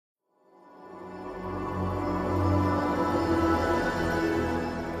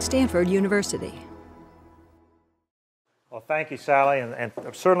Stanford University. Well, thank you, Sally, and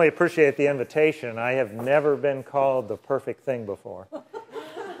certainly appreciate the invitation. I have never been called the perfect thing before.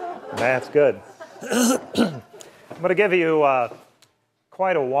 That's good. I'm going to give you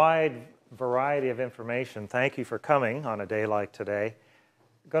quite a wide variety of information. Thank you for coming on a day like today.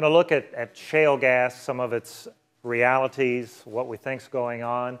 I'm going to look at shale gas, some of its realities, what we think is going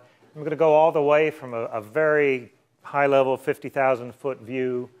on. I'm going to go all the way from a very high-level 50,000-foot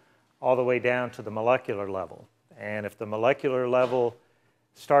view all the way down to the molecular level. And if the molecular level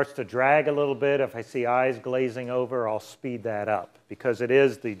starts to drag a little bit, if I see eyes glazing over, I'll speed that up because it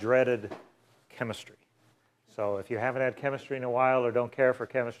is the dreaded chemistry. So if you haven't had chemistry in a while or don't care for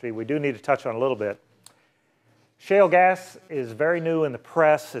chemistry, we do need to touch on a little bit. Shale gas is very new in the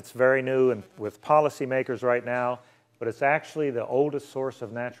press. It's very new with policymakers right now, but it's actually the oldest source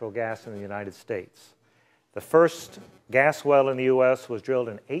of natural gas in the United States. The first gas well in the U.S. was drilled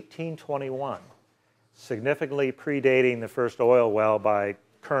in 1821. Significantly predating the first oil well by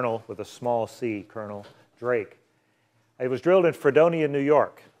Colonel, with a small c, Colonel Drake. It was drilled in Fredonia, New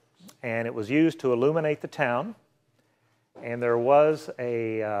York, and it was used to illuminate the town. And there was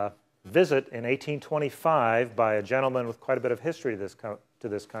a visit in 1825 by a gentleman with quite a bit of history to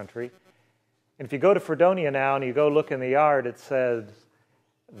this country. And if you go to Fredonia now and you go look in the yard, it says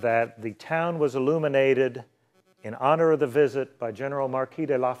that the town was illuminated in honor of the visit by General Marquis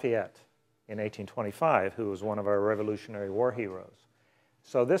de Lafayette in 1825, who was one of our Revolutionary War heroes.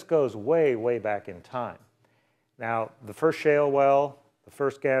 So this goes way, way back in time. Now, the first shale well, the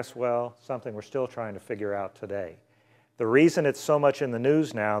first gas well, something we're still trying to figure out today. The reason it's so much in the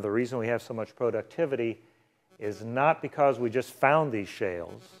news now, the reason we have so much productivity, is not because we just found these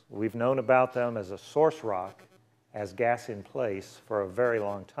shales. We've known about them as a source rock, as gas in place for a very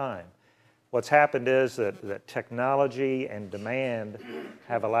long time. What's happened is that technology and demand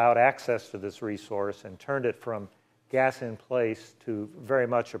have allowed access to this resource and turned it from gas in place to very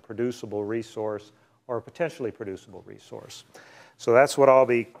much a producible resource or a potentially producible resource. So that's what I'll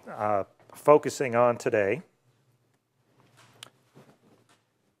be focusing on today.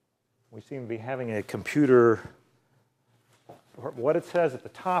 We seem to be having a computer. What it says at the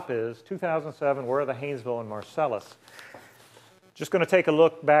top is 2007, where are the Haynesville and Marcellus? Just going to take a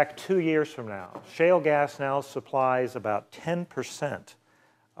look back 2 years from now. Shale gas now supplies about 10%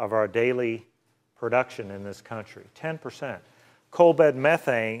 of our daily production in this country, 10%. Coal bed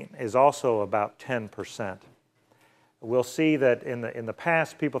methane is also about 10%. We'll see that in the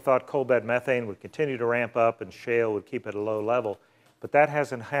past, people thought coal bed methane would continue to ramp up and shale would keep at a low level, but that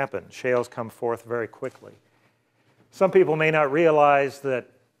hasn't happened. Shales come forth very quickly. Some people may not realize that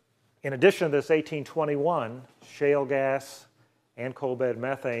in addition to this 1821, shale gas and coal bed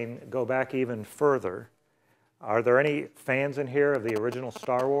methane go back even further. Are there any fans in here of the original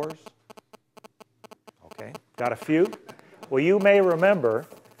Star Wars? Okay, got a few? Well, you may remember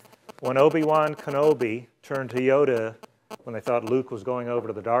when Obi-Wan Kenobi turned to Yoda when they thought Luke was going over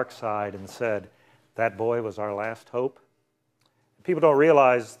to the dark side and said, "That boy was our last hope." People don't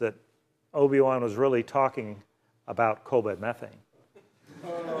realize that Obi-Wan was really talking about coal bed methane.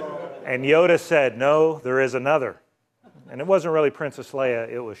 And Yoda said, "No, there is another." And it wasn't really Princess Leia,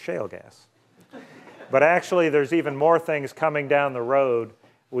 it was shale gas. But actually, there's even more things coming down the road.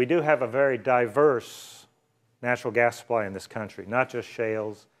 We do have a very diverse natural gas supply in this country, not just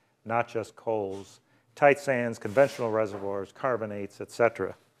shales, not just coals, tight sands, conventional reservoirs, carbonates,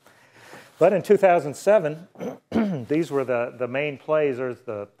 etc. But in 2007, these were the main plays. There's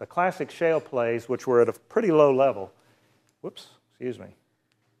the classic shale plays, which were at a pretty low level. Whoops, excuse me.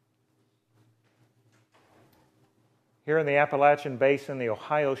 Here in the Appalachian Basin, the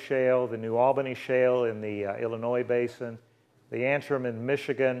Ohio Shale, the New Albany Shale in the Illinois Basin, the Antrim in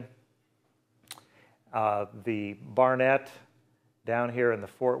Michigan, the Barnett down here in the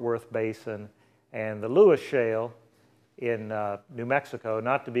Fort Worth Basin, and the Lewis Shale in New Mexico,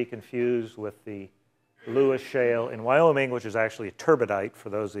 not to be confused with the Lewis Shale in Wyoming, which is actually a turbidite, for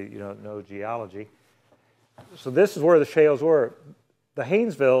those of you who don't know geology. So this is where the shales were. The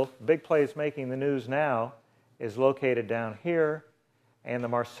Haynesville, big place making the news now, is located down here, and the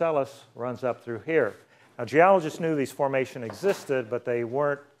Marcellus runs up through here. Now, geologists knew these formations existed, but they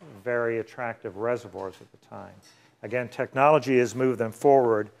weren't very attractive reservoirs at the time. Again, technology has moved them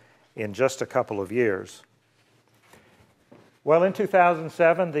forward in just a couple of years. Well, in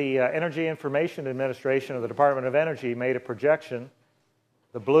 2007, the Energy Information Administration of the Department of Energy made a projection.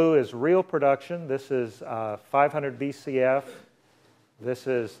 The blue is real production. This is 500 BCF. This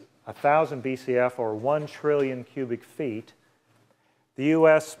is 1,000 BCF, or 1 trillion cubic feet. The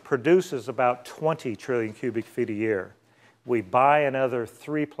U.S. produces about 20 trillion cubic feet a year. We buy another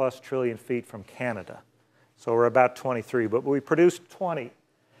 3+ trillion feet from Canada. So we're about 23, but we produced 20.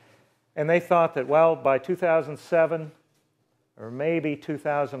 And they thought that, well, by 2007 or maybe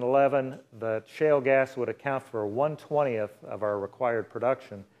 2011, the shale gas would account for 1/20th of our required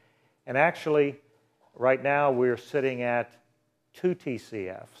production. And actually, right now, we're sitting at 2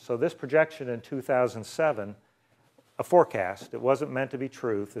 TCF. So this projection in 2007, a forecast, it wasn't meant to be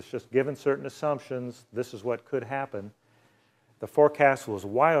truth. It's just given certain assumptions, this is what could happen. The forecast was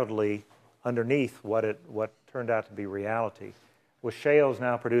wildly underneath what turned out to be reality, with shales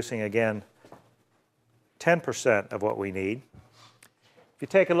now producing, again, 10% of what we need. If you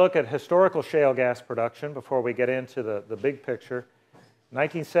take a look at historical shale gas production before we get into the big picture,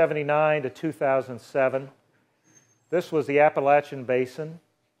 1979 to 2007, this was the Appalachian Basin.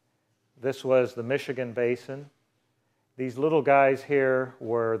 This was the Michigan Basin. These little guys here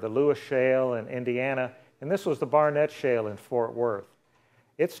were the Lewis Shale in Indiana, and this was the Barnett Shale in Fort Worth.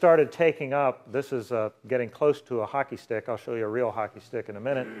 It started taking up, this is getting close to a hockey stick. I'll show you a real hockey stick in a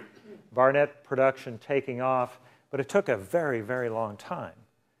minute. Barnett production taking off, but it took a very, very long time.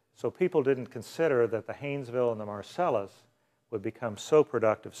 So people didn't consider that the Haynesville and the Marcellus would become so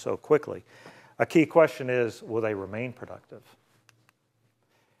productive so quickly. A key question is, will they remain productive?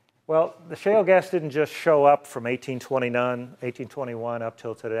 Well, the shale gas didn't just show up from 1821 up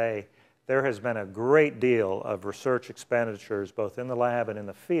till today. There has been a great deal of research expenditures, both in the lab and in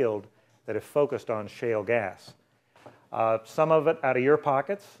the field, that have focused on shale gas. Some of it out of your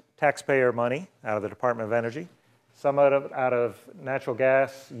pockets, taxpayer money out of the Department of Energy. Some of it out of natural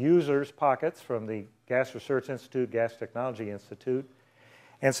gas users' pockets from the Gas Research Institute, Gas Technology Institute,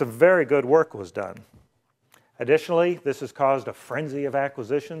 and some very good work was done. Additionally, this has caused a frenzy of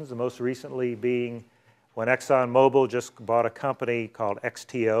acquisitions, the most recently being when ExxonMobil just bought a company called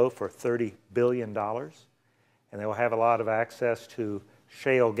XTO for $30 billion, and they will have a lot of access to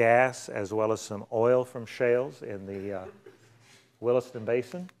shale gas as well as some oil from shales in the Williston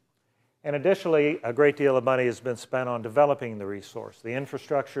Basin. And additionally, a great deal of money has been spent on developing the resource, the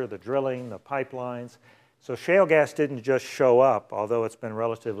infrastructure, the drilling, the pipelines. So shale gas didn't just show up, although it's been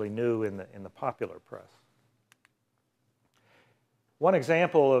relatively new in the popular press. One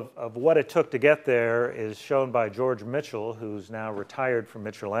example of what it took to get there is shown by George Mitchell, who's now retired from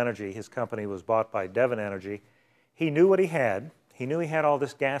Mitchell Energy. His company was bought by Devon Energy. He knew what he had. He knew he had all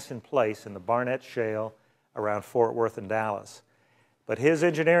this gas in place in the Barnett Shale around Fort Worth and Dallas. But his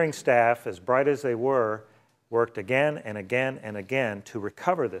engineering staff, as bright as they were, worked again and again and again to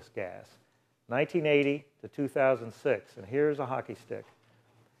recover this gas. 1980 to 2006, and here's a hockey stick.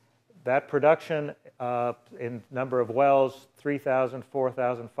 That production in number of wells, 3,000,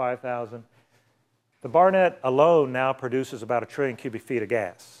 4,000, 5,000. The Barnett alone now produces about 1 trillion cubic feet of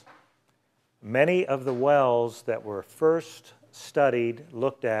gas. Many of the wells that were first studied,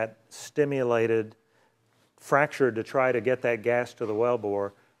 looked at, stimulated, fractured to try to get that gas to the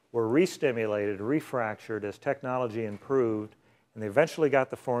wellbore were re-stimulated, refractured as technology improved, and they eventually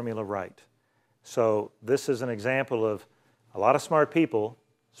got the formula right. So this is an example of a lot of smart people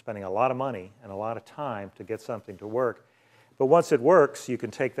spending a lot of money and a lot of time to get something to work. But once it works, you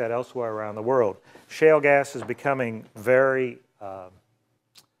can take that elsewhere around the world. Shale gas is becoming very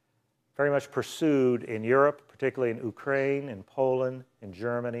much pursued in Europe, particularly in Ukraine, in Poland, in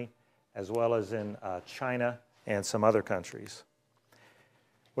Germany, as well as in China and some other countries.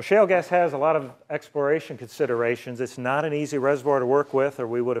 Well, shale gas has a lot of exploration considerations. It's not an easy reservoir to work with, or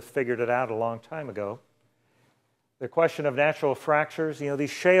we would have figured it out a long time ago. The question of natural fractures,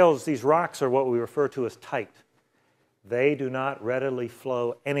 these shales, these rocks are what we refer to as tight. They do not readily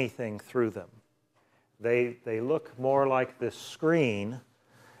flow anything through them. They look more like this screen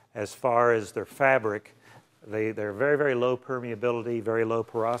as far as their fabric. They're very, very low permeability, very low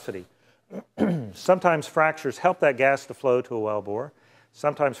porosity. Sometimes fractures help that gas to flow to a wellbore.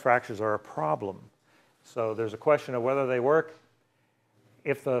 Sometimes fractures are a problem. So there's a question of whether they work.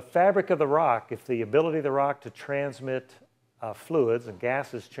 If the fabric of the rock, if the ability of the rock to transmit fluids and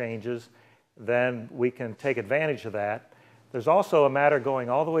gases changes, then we can take advantage of that. There's also a matter going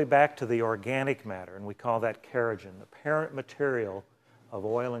all the way back to the organic matter, and we call that kerogen, the parent material of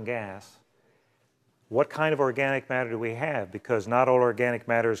oil and gas. What kind of organic matter do we have? Because not all organic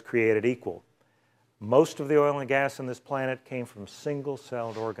matter is created equal. Most of the oil and gas on this planet came from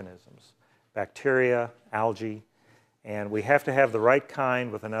single-celled organisms, bacteria, algae, and we have to have the right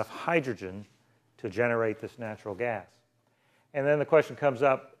kind with enough hydrogen to generate this natural gas. And then the question comes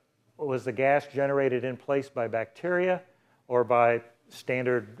up, was the gas generated in place by bacteria or by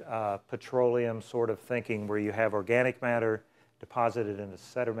standard petroleum sort of thinking where you have organic matter deposited in a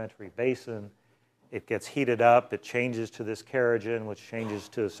sedimentary basin It gets heated up, it changes to this kerogen, which changes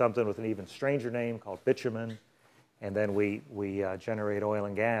to something with an even stranger name called bitumen, and then we generate oil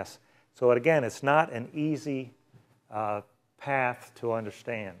and gas. So again, it's not an easy path to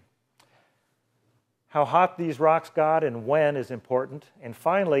understand. How hot these rocks got and when is important. And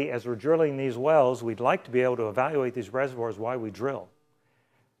finally, as we're drilling these wells, we'd like to be able to evaluate these reservoirs while we drill.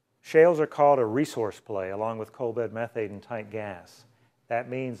 Shales are called a resource play, along with coal bed methane and tight gas. That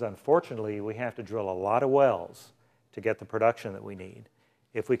means, unfortunately, we have to drill a lot of wells to get the production that we need.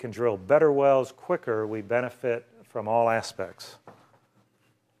 If we can drill better wells quicker, we benefit from all aspects.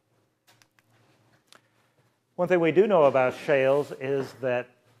 One thing we do know about shales is that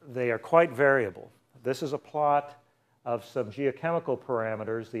they are quite variable. This is a plot of some geochemical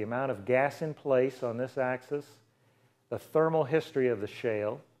parameters, the amount of gas in place on this axis, the thermal history of the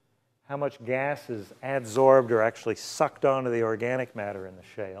shale, how much gas is adsorbed or actually sucked onto the organic matter in the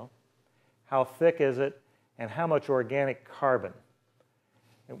shale, how thick is it, and how much organic carbon.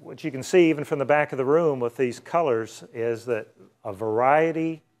 And what you can see even from the back of the room with these colors is that a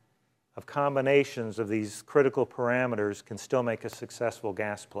variety of combinations of these critical parameters can still make a successful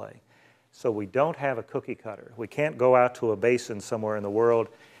gas play. So we don't have a cookie cutter. We can't go out to a basin somewhere in the world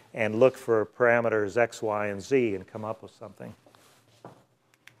and look for parameters X, Y, and Z and come up with something.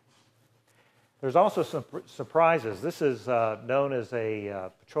 There's also some surprises. This is known as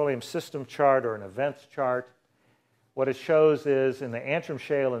a petroleum system chart or an events chart. What it shows is in the Antrim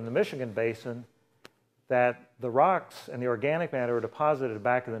Shale in the Michigan Basin that the rocks and the organic matter were deposited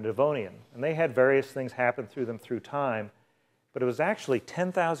back in the Devonian. And they had various things happen through them through time. But it was actually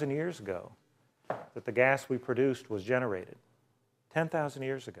 10,000 years ago that the gas we produced was generated. 10,000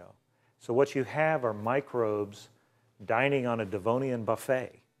 years ago. So what you have are microbes dining on a Devonian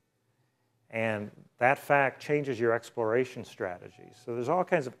buffet. And that fact changes your exploration strategies. So there's all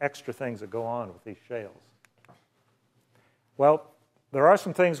kinds of extra things that go on with these shales. Well, there are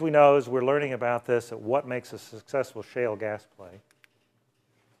some things we know as we're learning about this, at what makes a successful shale gas play.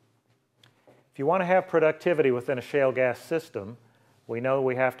 If you want to have productivity within a shale gas system, we know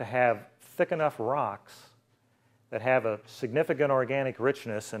we have to have thick enough rocks that have a significant organic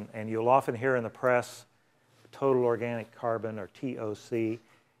richness, and you'll often hear in the press total organic carbon, or TOC.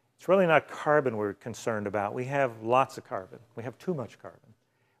 It's really not carbon we're concerned about. We have lots of carbon. We have too much carbon.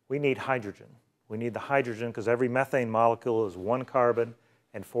 We need hydrogen. We need the hydrogen because every methane molecule is 1 carbon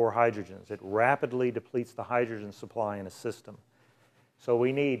and 4 hydrogens. It rapidly depletes the hydrogen supply in a system. So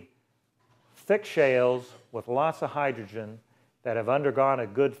we need thick shales with lots of hydrogen that have undergone a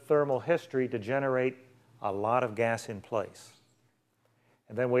good thermal history to generate a lot of gas in place.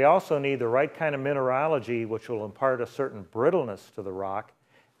 And then we also need the right kind of mineralogy which will impart a certain brittleness to the rock,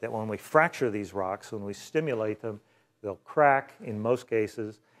 that when we fracture these rocks, when we stimulate them, they'll crack in most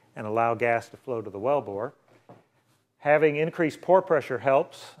cases and allow gas to flow to the wellbore. Having increased pore pressure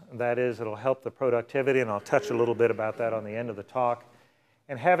helps. That is, it'll help the productivity, and I'll touch a little bit about that on the end of the talk.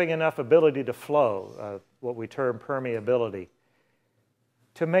 And having enough ability to flow, what we term permeability,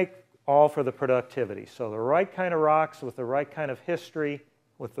 to make all for the productivity. So the right kind of rocks with the right kind of history,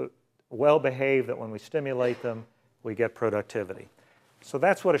 with the well-behaved, that when we stimulate them, we get productivity. So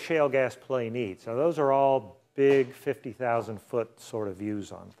that's what a shale gas play needs. So those are all big 50,000-foot sort of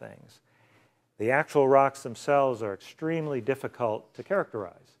views on things. The actual rocks themselves are extremely difficult to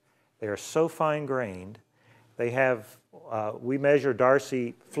characterize. They are so fine-grained. They have, we measure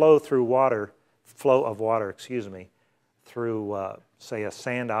Darcy flow of water, through, say, a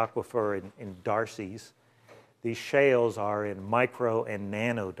sand aquifer in Darcys. These shales are in micro and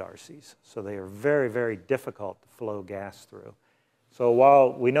nano Darcys. So they are very, very difficult to flow gas through. So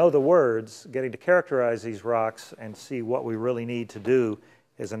while we know the words, getting to characterize these rocks and see what we really need to do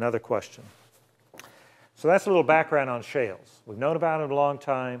is another question. So that's a little background on shales. We've known about them a long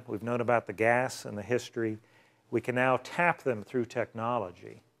time. We've known about the gas and the history. We can now tap them through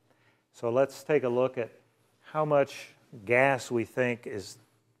technology. So let's take a look at how much gas we think is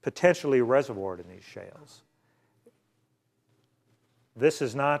potentially reservoired in these shales. This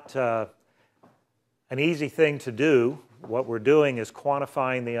is not an easy thing to do. What we're doing is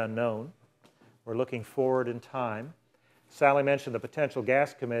quantifying the unknown. We're looking forward in time. Sally mentioned the Potential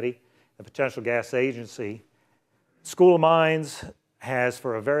Gas Committee, the Potential Gas Agency. School of Mines has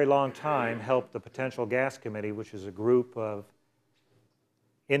for a very long time helped the Potential Gas Committee, which is a group of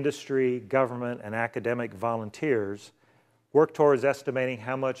industry, government, and academic volunteers, work towards estimating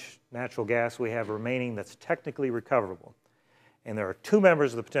how much natural gas we have remaining that's technically recoverable. And there are 2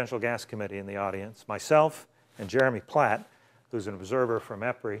 members of the Potential Gas Committee in the audience, myself and Jeremy Platt, who's an observer from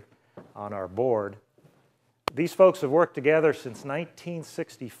EPRI on our board. These folks have worked together since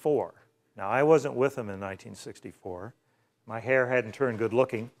 1964. Now, I wasn't with them in 1964. My hair hadn't turned good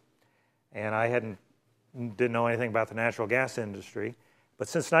looking, and I didn't know anything about the natural gas industry. But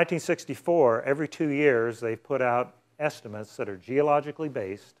since 1964, every 2 years, they've put out estimates that are geologically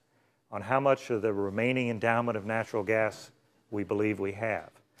based on how much of the remaining endowment of natural gas we believe we have.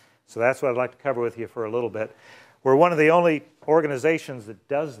 So that's what I'd like to cover with you for a little bit. We're one of the only organizations that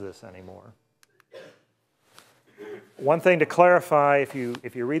does this anymore. One thing to clarify, if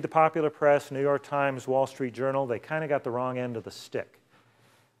you read the popular press, New York Times, Wall Street Journal, they kind of got the wrong end of the stick.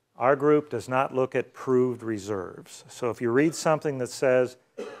 Our group does not look at proved reserves. So if you read something that says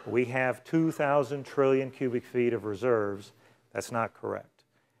we have 2,000 trillion cubic feet of reserves, that's not correct.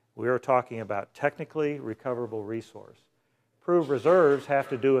 We are talking about technically recoverable resource. Proved reserves have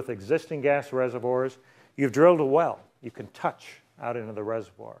to do with existing gas reservoirs. You've drilled a well. You can touch out into the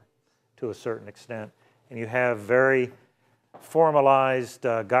reservoir to a certain extent. And you have very formalized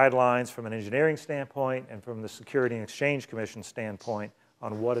guidelines from an engineering standpoint and from the Security and Exchange Commission standpoint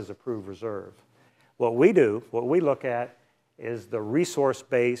on what is a proved reserve. What we do, what we look at, is the resource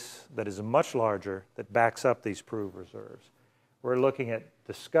base that is much larger that backs up these proved reserves. We're looking at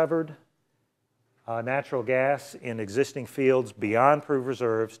discovered natural gas in existing fields beyond proved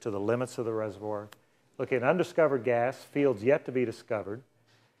reserves to the limits of the reservoir. Looking at undiscovered gas, fields yet to be discovered,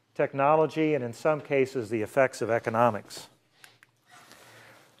 technology, and in some cases, the effects of economics.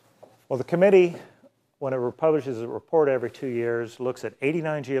 Well, the committee, when it publishes a report every 2 years, looks at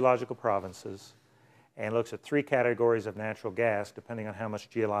 89 geological provinces and looks at 3 categories of natural gas, depending on how much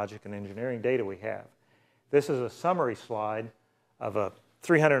geologic and engineering data we have. This is a summary slide of a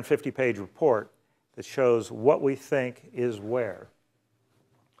 350-page report that shows what we think is where.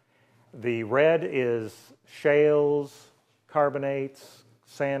 The red is shales, carbonates,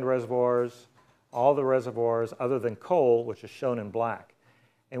 sand reservoirs, all the reservoirs other than coal, which is shown in black.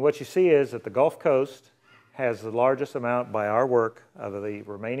 And what you see is that the Gulf Coast has the largest amount by our work of the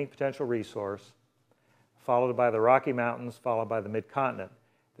remaining potential resource, followed by the Rocky Mountains, followed by the Mid-Continent.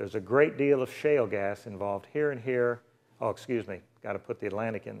 There's a great deal of shale gas involved here and here. Oh, excuse me, got to put the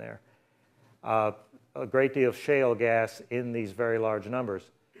Atlantic in there. A great deal of shale gas in these very large numbers.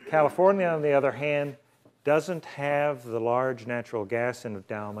 California, on the other hand, doesn't have the large natural gas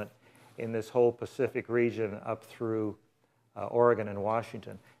endowment in this whole Pacific region up through Oregon and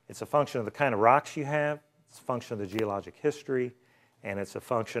Washington. It's a function of the kind of rocks you have, it's a function of the geologic history, and it's a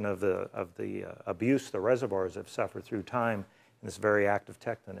function of the abuse the reservoirs have suffered through time in this very active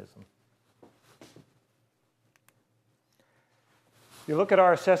tectonism. If you look at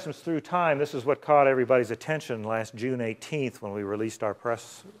our assessments through time, this is what caught everybody's attention last June 18th when we released our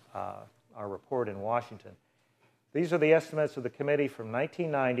our report in Washington. These are the estimates of the committee from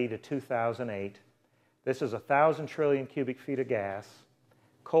 1990 to 2008. This is 1,000 trillion cubic feet of gas.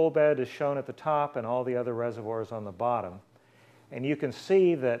 Coal bed is shown at the top and all the other reservoirs on the bottom. And you can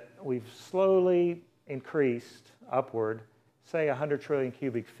see that we've slowly increased upward, say 100 trillion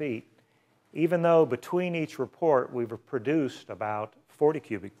cubic feet, even though between each report we've produced about 40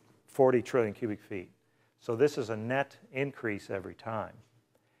 trillion cubic feet. So this is a net increase every time.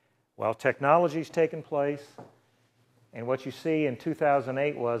 Well, technology's taken place, and what you see in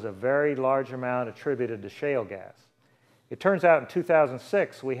 2008 was a very large amount attributed to shale gas. It turns out in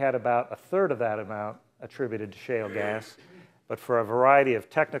 2006 we had about a third of that amount attributed to shale gas, but for a variety of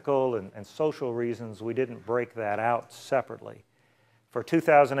technical and social reasons we didn't break that out separately. For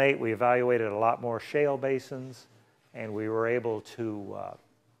 2008 we evaluated a lot more shale basins, and we were able to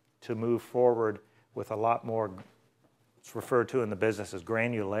move forward with a lot more, it's referred to in the business as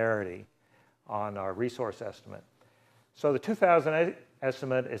granularity, on our resource estimate. So the 2008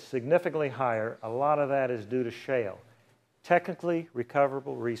 estimate is significantly higher. A lot of that is due to shale. Technically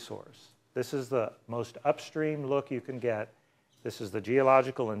recoverable resource. This is the most upstream look you can get. This is the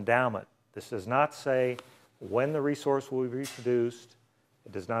geological endowment. This does not say when the resource will be produced.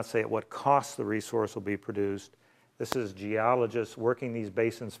 It does not say at what cost the resource will be produced. This is geologists working these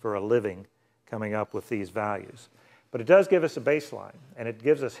basins for a living coming up with these values. But it does give us a baseline, and it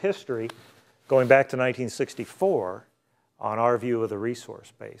gives us history going back to 1964 on our view of the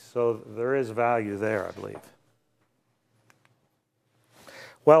resource base. So there is value there, I believe.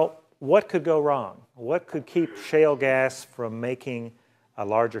 Well, what could go wrong? What could keep shale gas from making a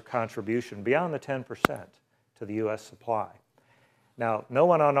larger contribution beyond the 10% to the U.S. supply? Now, no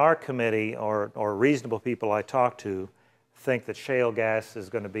one on our committee or reasonable people I talk to think that shale gas is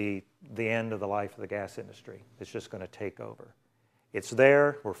going to be the end of the life of the gas industry. It's just going to take over. It's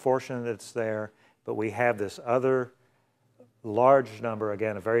there. We're fortunate that it's there. But we have this other large number,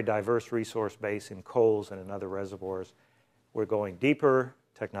 again, a very diverse resource base in coals and in other reservoirs. We're going deeper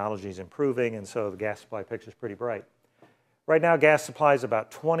technology is improving, and so the gas supply picture is pretty bright. Right now, gas supply is about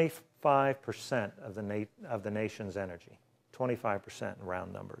 25% of the nation's energy, 25% in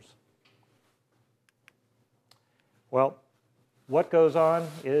round numbers. Well, what goes on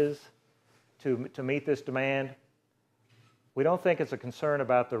is to meet this demand, we don't think it's a concern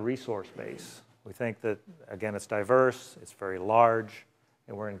about the resource base. We think that, again, it's diverse, it's very large,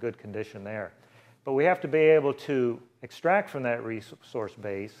 and we're in good condition there. But we have to be able to extract from that resource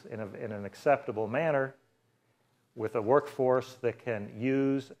base in an acceptable manner with a workforce that can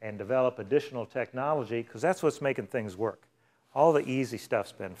use and develop additional technology, because that's what's making things work. All the easy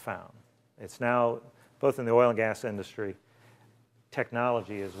stuff's been found. It's now, both in the oil and gas industry,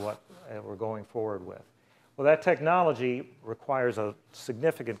 technology is what we're going forward with. Well, that technology requires a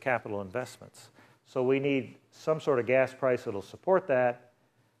significant capital investments. So we need some sort of gas price that will support that,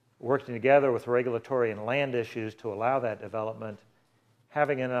 working together with regulatory and land issues to allow that development,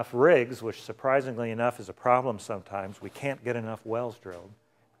 having enough rigs, which surprisingly enough is a problem sometimes. We can't get enough wells drilled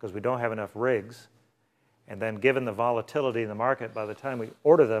because we don't have enough rigs. And then given the volatility in the market, by the time we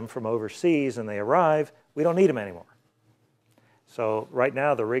order them from overseas and they arrive, we don't need them anymore. So right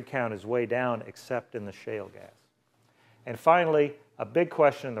now the rig count is way down except in the shale gas. And finally, a big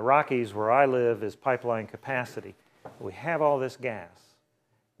question in the Rockies where I live is pipeline capacity. We have all this gas.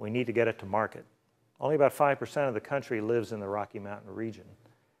 We need to get it to market. Only about 5% of the country lives in the Rocky Mountain region,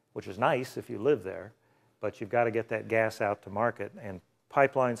 which is nice if you live there, but you've got to get that gas out to market. And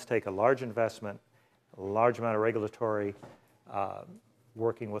pipelines take a large investment, a large amount of regulatory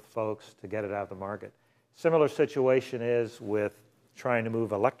working with folks to get it out of the market. Similar situation is with trying to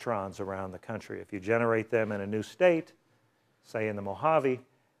move electrons around the country. If you generate them in a new state, say in the Mojave,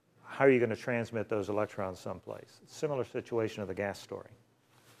 how are you going to transmit those electrons someplace? Similar situation of the gas story.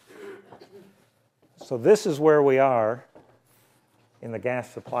 So this is where we are in the gas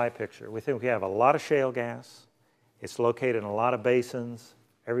supply picture. We think we have a lot of shale gas. It's located in a lot of basins.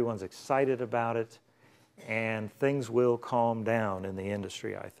 Everyone's excited about it. And things will calm down in the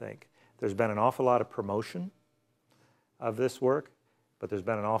industry, I think. There's been an awful lot of promotion of this work, but there's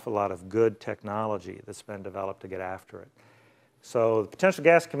been an awful lot of good technology that's been developed to get after it. So the Potential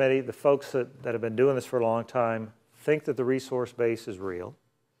Gas Committee, the folks that have been doing this for a long time, think that the resource base is real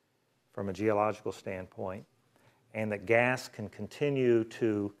from a geological standpoint, and that gas can continue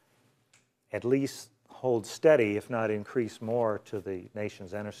to at least hold steady, if not increase more, to the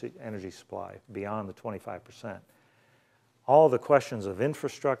nation's energy supply beyond the 25%. All the questions of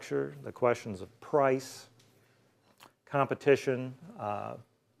infrastructure, the questions of price, competition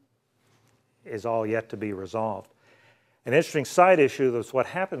is all yet to be resolved. An interesting side issue that's what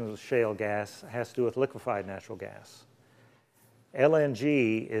happens with shale gas has to do with liquefied natural gas.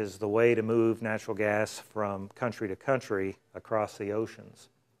 LNG is the way to move natural gas from country to country across the oceans.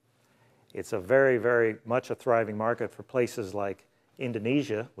 It's a very, very much a thriving market for places like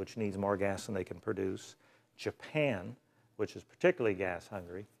Indonesia, which needs more gas than they can produce, Japan, which is particularly gas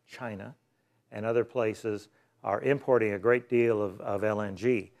hungry, China, and other places are importing a great deal of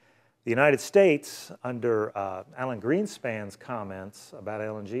LNG. The United States, under Alan Greenspan's comments about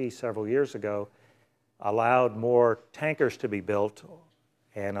LNG several years ago, allowed more tankers to be built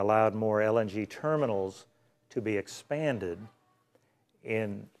and allowed more LNG terminals to be expanded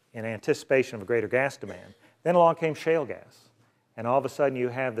in anticipation of a greater gas demand. Then along came shale gas, and all of a sudden you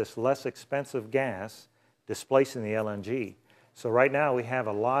have this less expensive gas displacing the LNG. So right now we have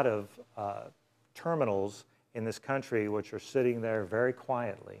a lot of terminals in this country which are sitting there very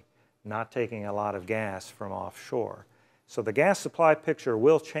quietly, not taking a lot of gas from offshore. So the gas supply picture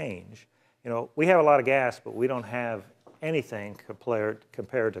will change. You know, we have a lot of gas, but we don't have anything compared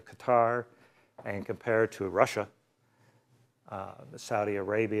to Qatar and compared to Russia. Saudi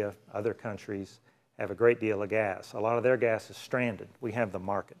Arabia, other countries have a great deal of gas. A lot of their gas is stranded. We have the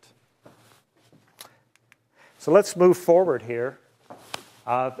market. So let's move forward here.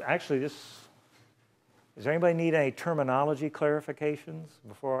 Actually, does anybody need any terminology clarifications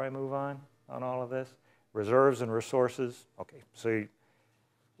before I move on all of this? Reserves and resources. Okay, so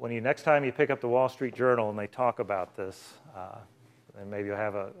next time you pick up the Wall Street Journal and they talk about this, then maybe you'll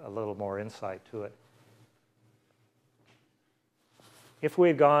have a little more insight to it. If we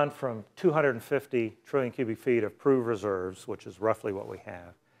had gone from 250 trillion cubic feet of proved reserves, which is roughly what we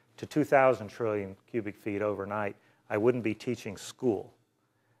have, to 2,000 trillion cubic feet overnight, I wouldn't be teaching school.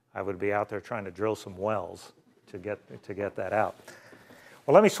 I would be out there trying to drill some wells to get that out.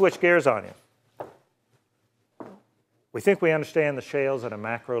 Well, let me switch gears on you. We think we understand the shales at a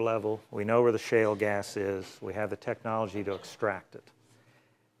macro level. We know where the shale gas is. We have the technology to extract it.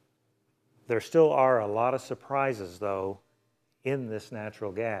 There still are a lot of surprises, though, in this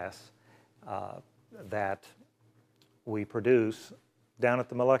natural gas that we produce down at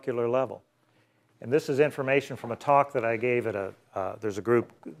the molecular level. And this is information from a talk that I gave at there's a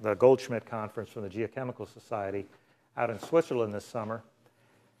group, the Goldschmidt Conference from the Geochemical Society out in Switzerland this summer.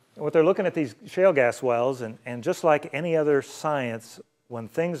 And what they're looking at these shale gas wells, and just like any other science, when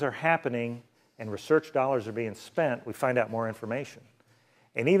things are happening and research dollars are being spent, we find out more information.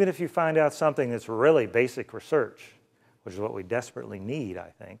 And even if you find out something that's really basic research, which is what we desperately need, I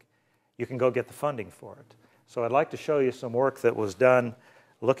think, you can go get the funding for it. So I'd like to show you some work that was done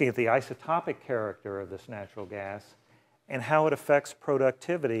looking at the isotopic character of this natural gas and how it affects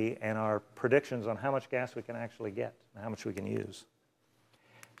productivity and our predictions on how much gas we can actually get and how much we can use.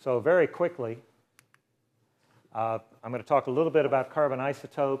 So very quickly, I'm going to talk a little bit about carbon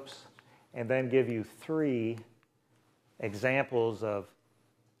isotopes and then give you 3 examples of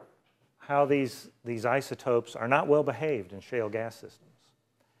how these isotopes are not well behaved in shale gas systems,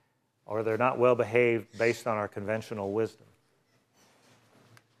 or they're not well behaved based on our conventional wisdom.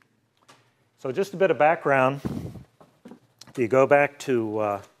 So just a bit of background. If you go back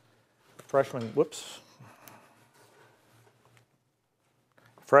to freshman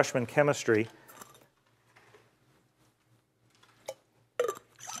chemistry,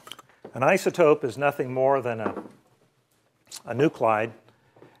 an isotope is nothing more than a nuclide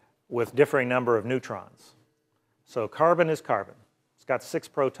with differing number of neutrons. So carbon is carbon. It's got 6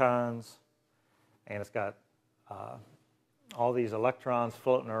 protons, and it's got all these electrons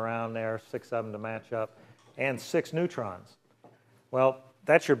floating around there, 6 of them to match up, and 6 neutrons. Well,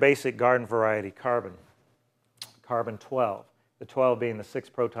 that's your basic garden variety carbon, carbon-12. The 12 being the 6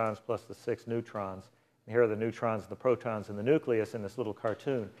 protons plus the 6 neutrons. And here are the neutrons and the protons in the nucleus in this little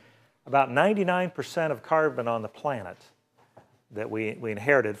cartoon. About 99% of carbon on the planet that we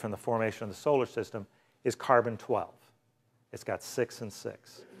inherited from the formation of the solar system is carbon-12. It's got 6 and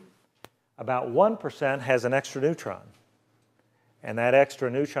 6. About 1% has an extra neutron. And that extra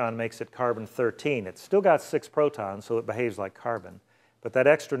neutron makes it carbon-13. It's still got 6 protons, so it behaves like carbon. But that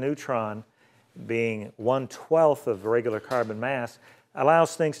extra neutron, being 1/12 of regular carbon mass,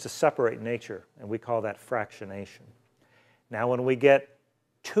 allows things to separate in nature, and we call that fractionation. Now, when we get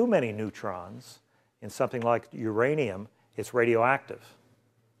too many neutrons in something like uranium, it's radioactive.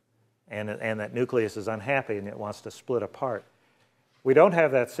 And that nucleus is unhappy, and it wants to split apart. We don't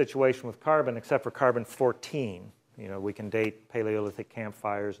have that situation with carbon except for carbon-14. You know, we can date Paleolithic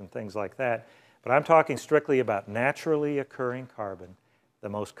campfires and things like that. But I'm talking strictly about naturally occurring carbon, the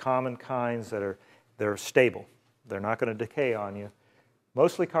most common kinds they're stable. They're not going to decay on you.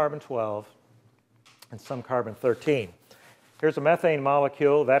 Mostly carbon-12 and some carbon-13. Here's a methane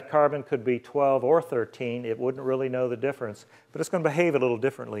molecule. That carbon could be 12 or 13. It wouldn't really know the difference, but it's going to behave a little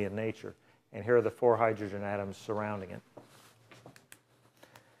differently in nature. And here are the 4 hydrogen atoms surrounding it.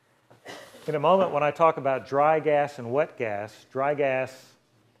 In a moment, when I talk about dry gas and wet gas, dry gas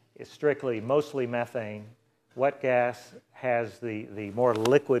is mostly methane. Wet gas has the more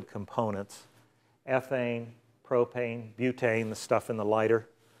liquid components, ethane, propane, butane, the stuff in the lighter,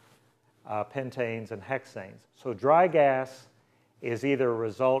 pentanes, and hexanes. So dry gas is either a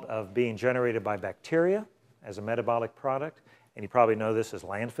result of being generated by bacteria as a metabolic product, and you probably know this as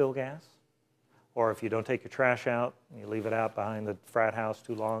landfill gas, or if you don't take your trash out and you leave it out behind the frat house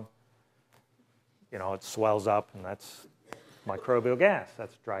too long, you know, it swells up, and that's microbial gas.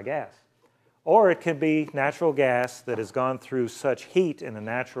 That's dry gas. Or it could be natural gas that has gone through such heat in a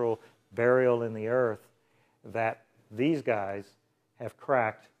natural burial in the earth that these guys have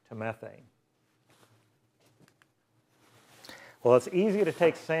cracked to methane. Well, it's easy to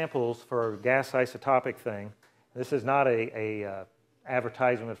take samples for a gas isotopic thing. This is not a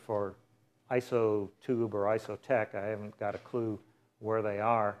advertisement for IsoTube or Isotech. I haven't got a clue where they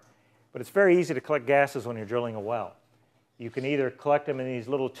are. But it's very easy to collect gases when you're drilling a well. You can either collect them in these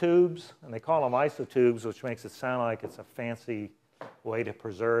little tubes, and they call them isotubes, which makes it sound like it's a fancy way to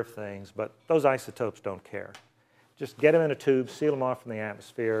preserve things, but those isotopes don't care. Just get them in a tube, seal them off from the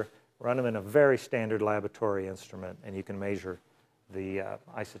atmosphere, run them in a very standard laboratory instrument, and you can measure the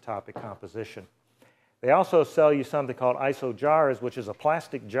isotopic composition. They also sell you something called iso jars, which is a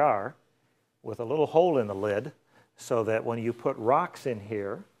plastic jar with a little hole in the lid, so that when you put rocks in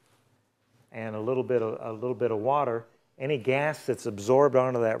here and a little bit of water, any gas that's absorbed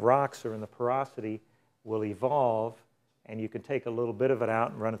onto that rocks or in the porosity will evolve, and you can take a little bit of it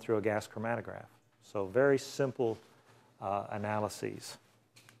out and run it through a gas chromatograph. So very simple analyses.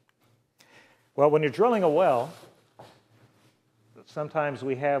 Well, when you're drilling a well, sometimes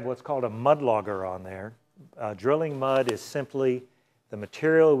we have what's called a mud logger on there. Drilling mud is simply the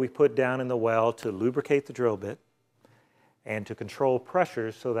material we put down in the well to lubricate the drill bit. and to control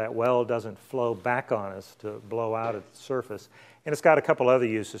pressures so that well doesn't flow back on us to blow out at the surface. And it's got a couple other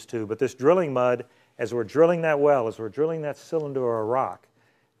uses too, but this drilling mud, as we're drilling that well, as we're drilling that cylinder or rock,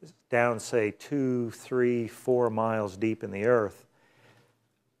 down say 2, 3, 4 miles deep in the earth,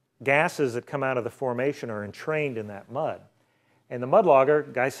 gases that come out of the formation are entrained in that mud. And the mud logger,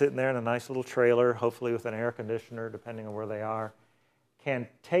 guy sitting there in a nice little trailer, hopefully with an air conditioner, depending on where they are, can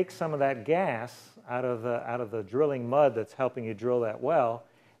take some of that gas out of the drilling mud that's helping you drill that well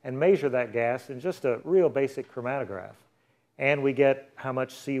and measure that gas in just a real basic chromatograph. And we get how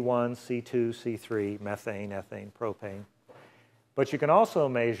much C1, C2, C3, methane, ethane, propane. But you can also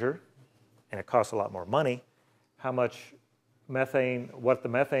measure, and it costs a lot more money, how much methane, what the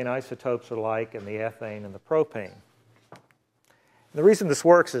methane isotopes are like, and the ethane and the propane. And the reason this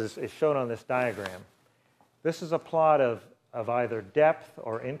works is shown on this diagram. This is a plot of either depth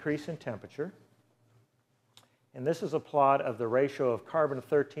or increase in temperature. And this is a plot of the ratio of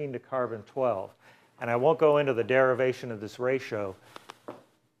carbon-13 to carbon-12. And I won't go into the derivation of this ratio,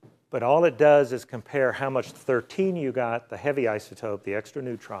 but all it does is compare how much 13 you got, the heavy isotope, the extra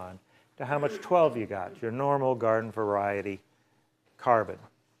neutron, to how much 12 you got, your normal garden variety carbon.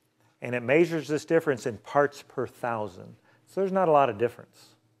 And it measures this difference in parts per thousand. So there's not a lot of difference.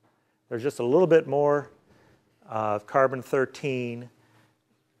 There's just a little bit more carbon-13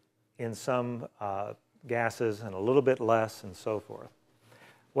 in some gases and a little bit less and so forth.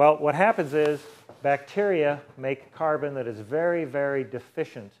 Well, what happens is bacteria make carbon that is very, very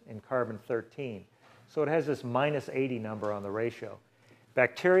deficient in carbon-13. So it has this minus 80 number on the ratio.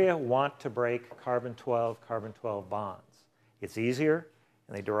 Bacteria want to break carbon-12, carbon-12 bonds. It's easier,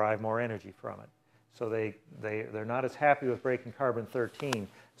 and they derive more energy from it. So they're not as happy with breaking carbon-13.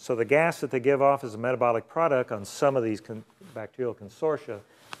 So the gas that they give off as a metabolic product on some of these bacterial consortia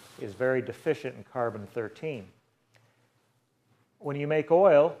is very deficient in carbon-13. When you make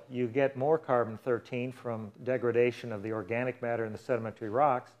oil, you get more carbon-13 from degradation of the organic matter in the sedimentary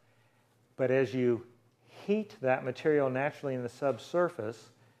rocks. But as you heat that material naturally in the subsurface,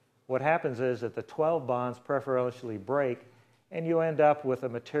 what happens is that the 12 bonds preferentially break, and you end up with a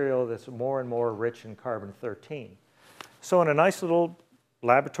material that's more and more rich in carbon-13. So in a nice little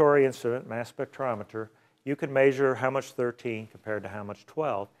laboratory instrument, mass spectrometer, you can measure how much 13 compared to how much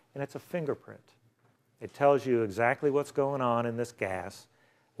 12, and it's a fingerprint. It tells you exactly what's going on in this gas,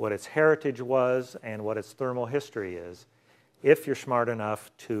 what its heritage was, and what its thermal history is, if you're smart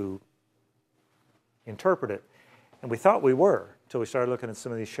enough to interpret it. And we thought we were until we started looking at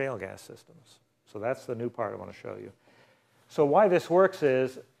some of these shale gas systems. So that's the new part I want to show you. So why this works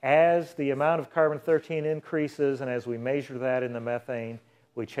is, as the amount of carbon-13 increases and as we measure that in the methane,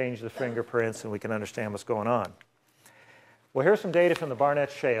 we change the fingerprints and we can understand what's going on. Well, here's some data from the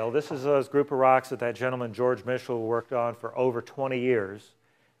Barnett Shale. This is a group of rocks that gentleman, George Mitchell, worked on for over 20 years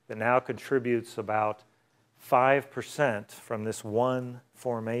that now contributes about 5% from this one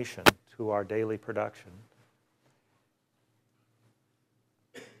formation to our daily production.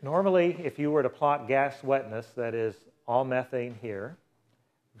 Normally, if you were to plot gas wetness, that is all methane here,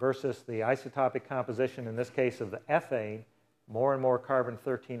 versus the isotopic composition, in this case of the ethane, more and more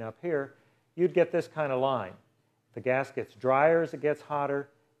carbon-13 up here, you'd get this kind of line. The gas gets drier as it gets hotter,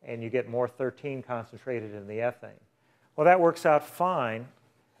 and you get more 13 concentrated in the ethane. Well, that works out fine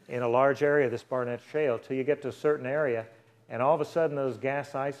in a large area, this Barnett Shale, till you get to a certain area, and all of a sudden those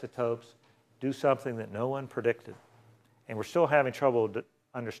gas isotopes do something that no one predicted. And we're still having trouble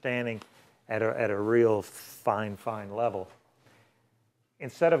understanding at a real fine level.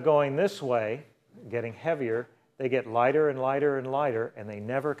 Instead of going this way, getting heavier, they get lighter and lighter and lighter, and they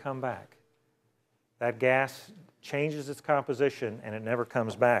never come back. That gas changes its composition, and it never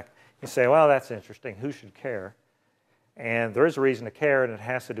comes back. You say, well, that's interesting. Who should care? And there is a reason to care, and it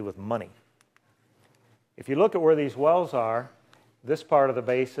has to do with money. If you look at where these wells are, this part of the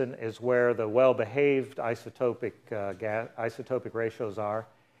basin is where the well-behaved isotopic ratios are.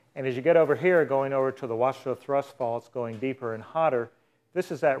 And as you get over here, going over to the Washoe thrust faults, going deeper and hotter, this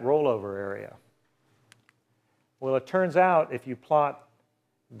is that rollover area. Well, it turns out if you plot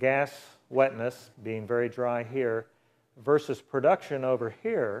gas wetness, being very dry here, versus production over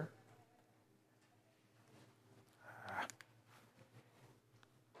here,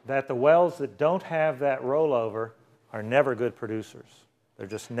 that the wells that don't have that rollover are never good producers. They're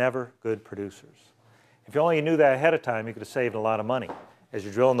just never good producers. If you only knew that ahead of time, you could have saved a lot of money. As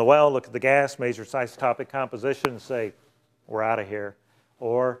you're drilling the well, look at the gas, measure its isotopic composition, and say, we're out of here.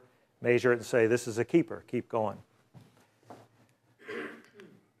 Or measure it and say, this is a keeper, keep going.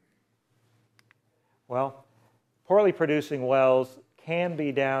 Well, poorly producing wells can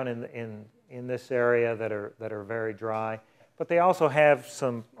be down in this area that are very dry. but they also have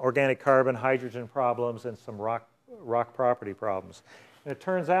some organic carbon, hydrogen problems, and some rock property problems. And it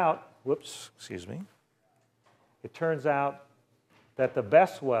turns out, whoops, excuse me, it turns out that the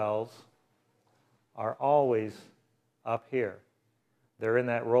best wells are always up here. They're in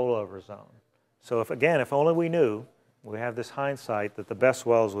that rollover zone. So if only we knew, we have this hindsight, that the best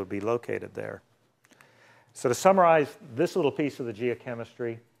wells would be located there. So to summarize this little piece of the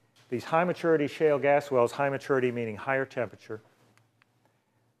geochemistry, these high maturity shale gas wells, high maturity meaning higher temperature,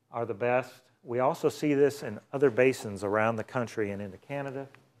 are the best. We also see this in other basins around the country and into Canada,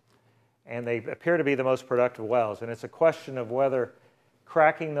 and they appear to be the most productive wells. And it's a question of whether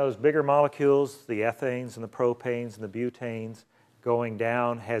cracking those bigger molecules, the ethanes and the propanes and the butanes, going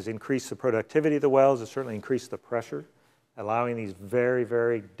down has increased the productivity of the wells. It's certainly increased the pressure, allowing these very,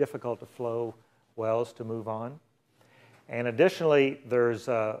 very difficult to flow wells to move on. And additionally, there's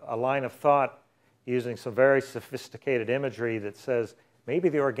a line of thought using some very sophisticated imagery that says maybe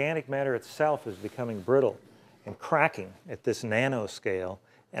the organic matter itself is becoming brittle and cracking at this nanoscale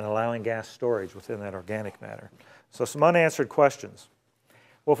and allowing gas storage within that organic matter. So some unanswered questions.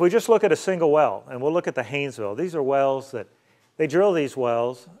 Well, if we just look at a single well, and we'll look at the Haynesville, these are wells that they drill these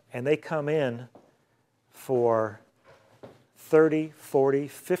wells and they come in for 30, 40,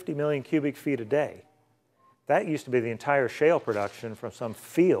 50 million cubic feet a day. That used to be the entire shale production from some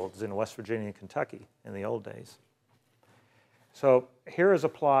fields in West Virginia and Kentucky in the old days. So here is a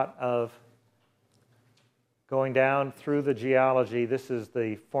plot of going down through the geology. This is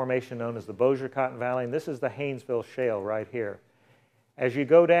the formation known as the Bossier-Cotton Valley, and this is the Haynesville Shale right here. As you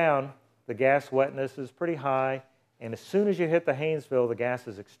go down, the gas wetness is pretty high, and as soon as you hit the Haynesville, the gas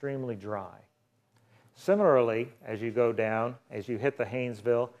is extremely dry. Similarly, as you go down, as you hit the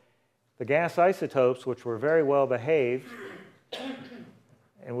Haynesville, the gas isotopes, which were very well behaved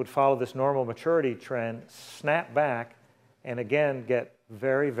and would follow this normal maturity trend, snap back and again get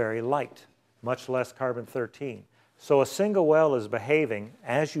very, very light, much less carbon-13. So a single well is behaving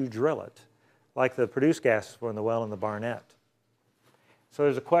as you drill it, like the produced gases were in the well in the Barnett. So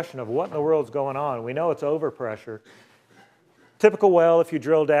there's a question of what in the world's going on. We know it's overpressure. Typical well, if you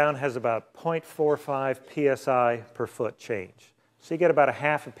drill down, has about 0.45 psi per foot change. So you get about a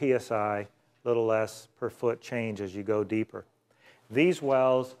half a psi, a little less per foot change as you go deeper. These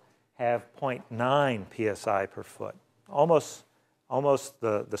wells have 0.9 psi per foot, almost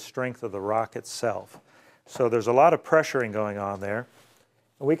the strength of the rock itself. So there's a lot of pressuring going on there.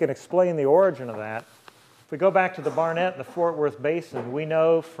 And we can explain the origin of that. If we go back to the Barnett and the Fort Worth Basin, we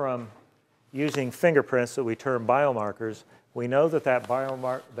know from using fingerprints that we term biomarkers, we know that that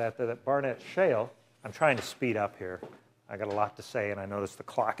Barnett Shale, I'm trying to speed up here. I got a lot to say, and I notice the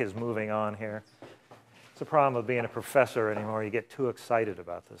clock is moving on here. It's a problem with being a professor anymore. You get too excited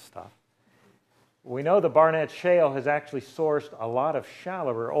about this stuff. We know the Barnett Shale has actually sourced a lot of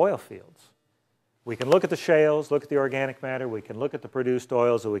shallower oil fields. We can look at the shales, look at the organic matter, we can look at the produced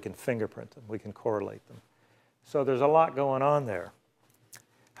oils, and we can fingerprint them, we can correlate them. So there's a lot going on there.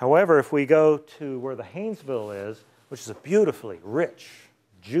 However, if we go to where the Haynesville is, which is a beautifully rich,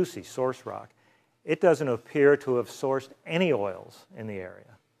 juicy source rock, it doesn't appear to have sourced any oils in the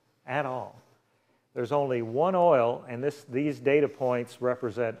area at all. There's only one oil, and these data points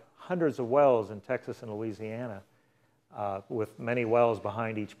represent hundreds of wells in Texas and Louisiana, with many wells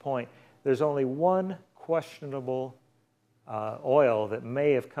behind each point. There's only one questionable oil that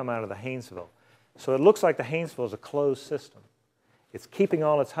may have come out of the Haynesville. So it looks like the Haynesville is a closed system. It's keeping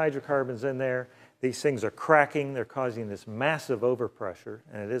all its hydrocarbons in there. These things are cracking. They're causing this massive overpressure,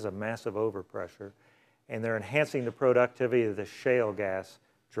 and it is a massive overpressure, and they're enhancing the productivity of the shale gas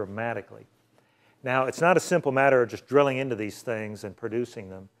dramatically. Now, it's not a simple matter of just drilling into these things and producing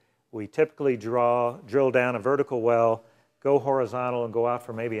them. We typically drill down a vertical well, go horizontal, and go out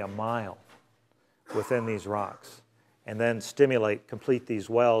for maybe a mile within these rocks, and then complete these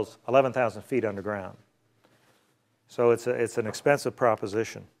wells 11,000 feet underground. So it's an expensive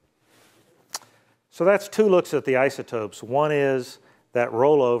proposition. So that's two looks at the isotopes. One is that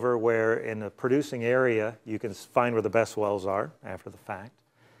rollover where in the producing area you can find where the best wells are after the fact.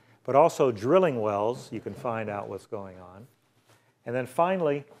 But also drilling wells, you can find out what's going on. And then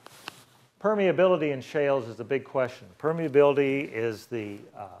finally, permeability in shales is a big question. Permeability is the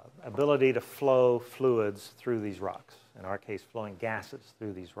ability to flow fluids through these rocks. In our case, flowing gases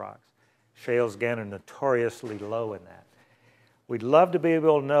through these rocks. Shales, again, are notoriously low in that. We'd love to be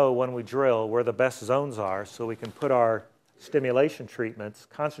able to know when we drill where the best zones are so we can put our stimulation treatments,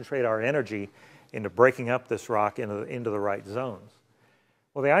 concentrate our energy into breaking up this rock into the right zones.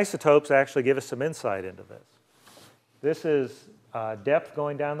 Well, the isotopes actually give us some insight into this. This is depth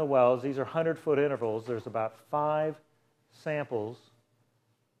going down the wells. These are 100-foot intervals. There's about 5 samples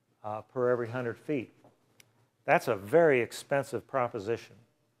per every 100 feet. That's a very expensive proposition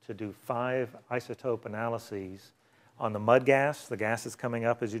to do 5 isotope analyses on the mud gas, the gas that's coming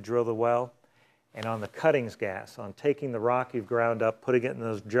up as you drill the well, and on the cuttings gas, on taking the rock you've ground up, putting it in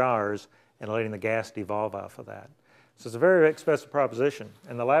those jars, and letting the gas devolve off of that. So it's a very expensive proposition.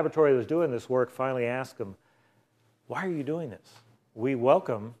 And the laboratory that was doing this work finally asked them, why are you doing this? We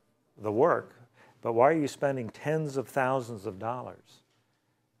welcome the work, but why are you spending tens of thousands of dollars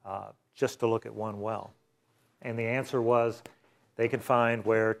just to look at one well? And the answer was they could find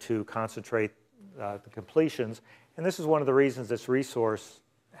where to concentrate the completions. And this is one of the reasons this resource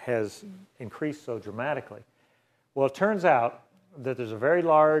has increased so dramatically. Well, it turns out that there's a very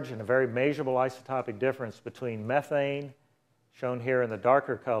large and a very measurable isotopic difference between methane, shown here in the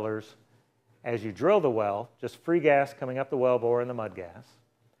darker colors, as you drill the well, just free gas coming up the wellbore in the mud gas,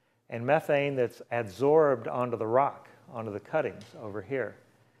 and methane that's adsorbed onto the rock, onto the cuttings over here.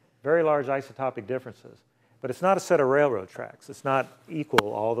 Very large isotopic differences. But it's not a set of railroad tracks. It's not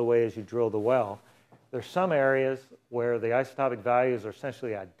equal all the way as you drill the well. There's some areas where the isotopic values are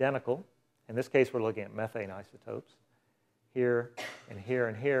essentially identical. In this case, we're looking at methane isotopes, here and here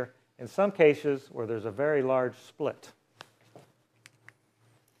and here. In some cases where there's a very large split.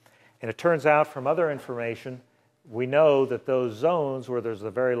 And it turns out from other information, we know that those zones where there's a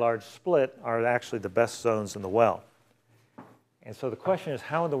very large split are actually the best zones in the well. And so the question is,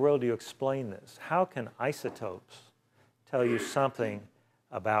 how in the world do you explain this? How can isotopes tell you something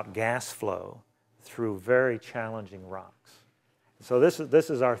about gas flow through very challenging rocks? So this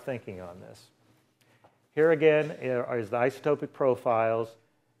is our thinking on this. Here again is the isotopic profiles.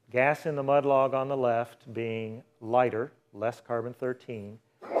 Gas in the mud log on the left being lighter, less carbon-13.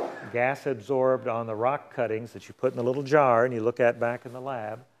 Gas absorbed on the rock cuttings that you put in a little jar and you look at back in the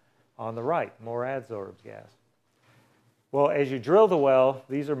lab on the right, more adsorbed gas. Well, as you drill the well,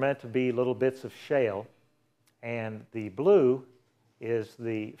 these are meant to be little bits of shale, and the blue is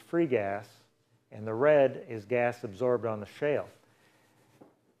the free gas, and the red is gas absorbed on the shale.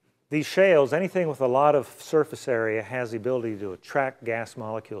 These shales, anything with a lot of surface area has the ability to attract gas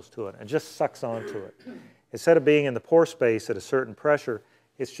molecules to it and just sucks onto it. Instead of being in the pore space at a certain pressure,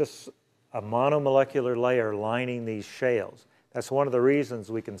 it's just a monomolecular layer lining these shales. That's one of the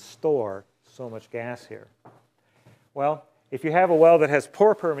reasons we can store so much gas here. Well, if you have a well that has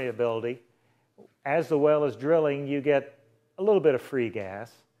poor permeability, as the well is drilling, you get a little bit of free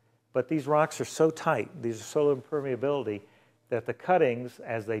gas, but these rocks are so tight, these are so low in permeability, that the cuttings,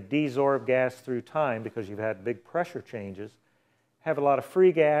 as they desorb gas through time, because you've had big pressure changes, have a lot of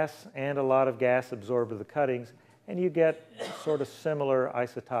free gas and a lot of gas absorbed to the cuttings, and you get sort of similar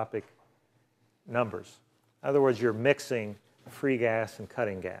isotopic numbers. In other words, you're mixing free gas and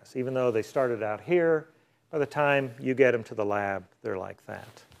cutting gas. Even though they started out here, by the time you get them to the lab, they're like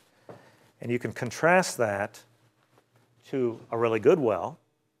that. And you can contrast that to a really good well,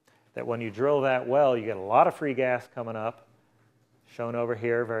 that when you drill that well, you get a lot of free gas coming up, shown over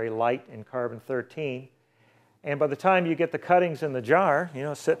here, very light in carbon-13. And by the time you get the cuttings in the jar, you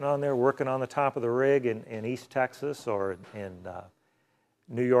know, sitting on there working on the top of the rig in East Texas or in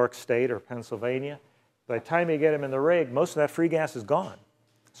New York State or Pennsylvania, by the time you get them in the rig, most of that free gas is gone.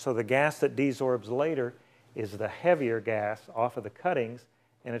 So the gas that desorbs later is the heavier gas off of the cuttings,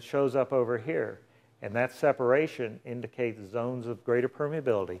 and it shows up over here. And that separation indicates zones of greater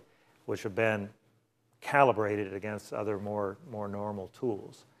permeability, which have been calibrated against other more normal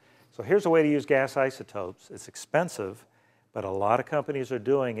tools. So here's a way to use gas isotopes. It's expensive, but a lot of companies are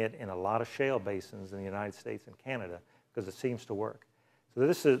doing it in a lot of shale basins in the United States and Canada because it seems to work. So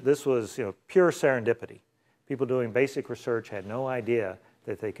this was pure serendipity. People doing basic research had no idea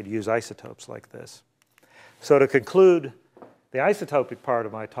that they could use isotopes like this. So to conclude the isotopic part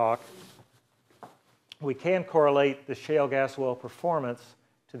of my talk, we can correlate the shale gas well performance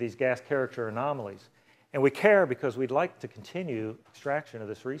to these gas character anomalies. And we care because we'd like to continue extraction of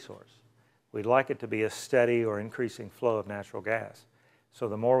this resource. We'd like it to be a steady or increasing flow of natural gas. So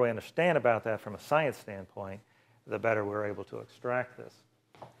the more we understand about that from a science standpoint, the better we're able to extract this.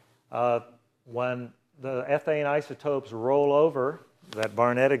 When the ethane isotopes roll over, that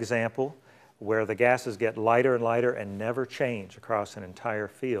Barnett example, where the gases get lighter and lighter and never change across an entire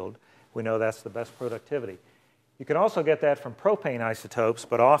field, we know that's the best productivity. You can also get that from propane isotopes,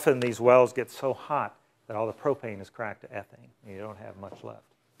 but often these wells get so hot that all the propane is cracked to ethane, and you don't have much left.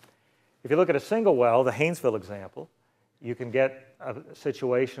 If you look at a single well, the Haynesville example, you can get a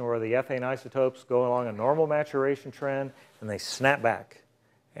situation where the ethane isotopes go along a normal maturation trend, and they snap back,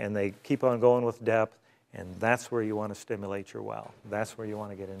 and they keep on going with depth, and that's where you want to stimulate your well. That's where you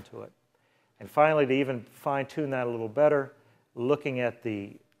want to get into it. And finally, to even fine-tune that a little better, looking at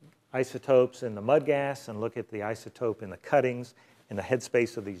the isotopes in the mud gas and look at the isotope in the cuttings in the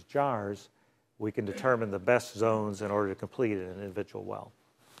headspace of these jars, we can determine the best zones in order to complete an individual well.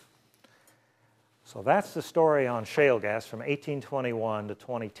 So that's the story on shale gas from 1821 to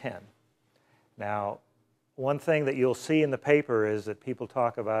 2010. Now, one thing that you'll see in the paper is that people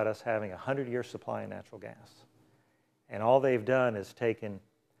talk about us having a 100-year supply of natural gas. And all they've done is taken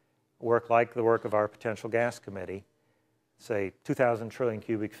work like the work of our Potential Gas Committee, say 2,000 trillion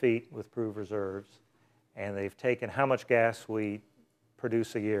cubic feet with proved reserves, and they've taken how much gas we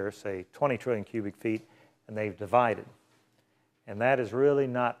produce a year, say 20 trillion cubic feet, and they've divided. And that is really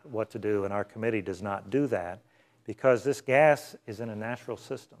not what to do, and our committee does not do that, because this gas is in a natural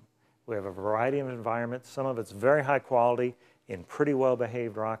system. We have a variety of environments. Some of it's very high quality in pretty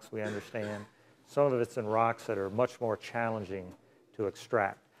well-behaved rocks, we understand. Some of it's in rocks that are much more challenging to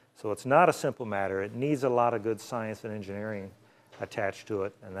extract. So it's not a simple matter. It needs a lot of good science and engineering attached to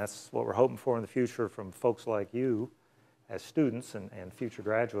it, and that's what we're hoping for in the future from folks like you as students and future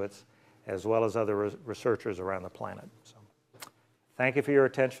graduates, as well as other researchers around the planet. So, thank you for your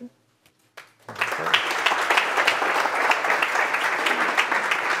attention. Okay,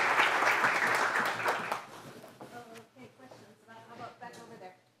 questions? How about back over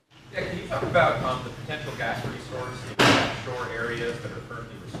there? Yeah, can you talk about the potential gas resource in offshore areas that are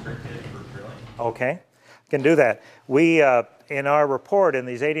currently restricted for drilling? Okay, I can do that. We, in our report in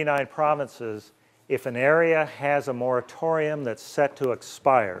these 89 provinces, if an area has a moratorium that's set to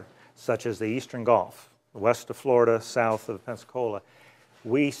expire, such as the Eastern Gulf, west of Florida, south of Pensacola,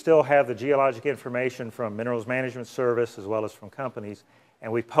 we still have the geologic information from Minerals Management Service as well as from companies,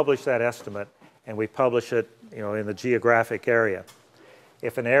 and we publish that estimate, and we publish it, in the geographic area.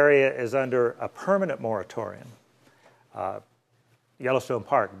 If an area is under a permanent moratorium, Yellowstone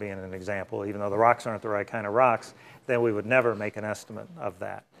Park being an example, even though the rocks aren't the right kind of rocks, then we would never make an estimate of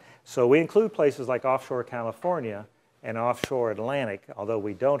that. So we include places like offshore California and offshore Atlantic, although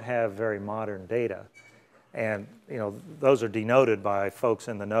we don't have very modern data. And those are denoted by folks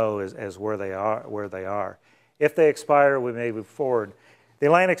in the know as where they are. If they expire, we may move forward. The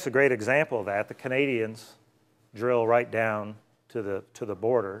Atlantic's a great example of that. The Canadians drill right down to the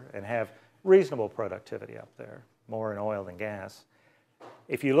border and have reasonable productivity up there, more in oil than gas.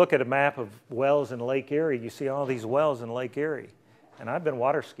 If you look at a map of wells in Lake Erie, you see all these wells in Lake Erie. And I've been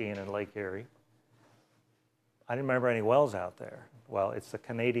water skiing in Lake Erie. I didn't remember any wells out there. Well, it's the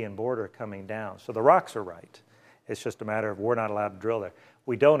Canadian border coming down. So the rocks are right. It's just a matter of we're not allowed to drill there.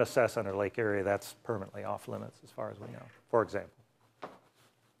 We don't assess under Lake Erie. That's permanently off limits as far as we know, for example.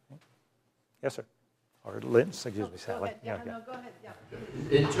 Yes, sir. Or Lynn, excuse me, Sally. Go ahead. Yeah, no, go ahead.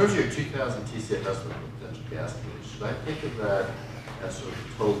 Yeah. In terms of your 2,000 TCF estimate for potential gas committee, should I think of that as sort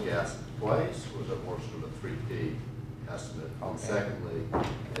of total gas in place, or is that more sort of a 3P estimate? And secondly,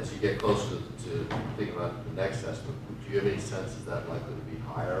 as you get closer to thinking about the next estimate, do you have any sense is that likely to be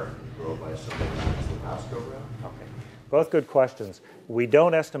higher and grow by something as the last go round? Okay. Both good questions. We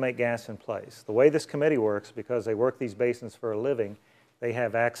don't estimate gas in place. The way this committee works, because they work these basins for a living, they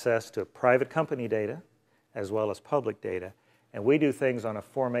have access to private company data as well as public data, and we do things on a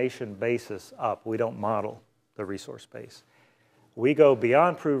formation basis up. We don't model the resource base. We go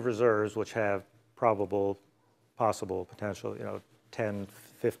beyond proved reserves, which have probable, possible potential, 10,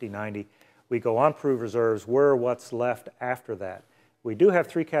 50, 90. We go on proved reserves. We're what's left after that. We do have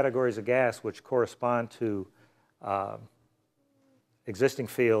 3 categories of gas which correspond to existing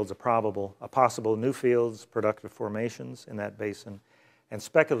fields, a possible new fields, productive formations in that basin, and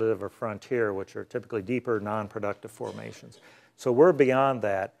speculative or frontier, which are typically deeper, non-productive formations. So we're beyond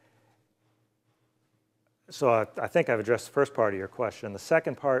that. So I think I've addressed the first part of your question. The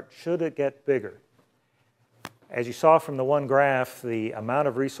second part, should it get bigger? As you saw from the one graph, the amount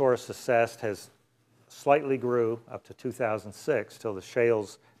of resource assessed has slightly grew up to 2006 till the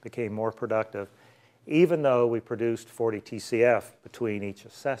shales became more productive, even though we produced 40 TCF between each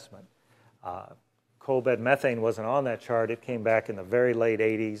assessment. Coal bed methane wasn't on that chart. It came back in the very late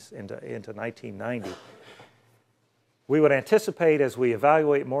 80s into 1990. We would anticipate as we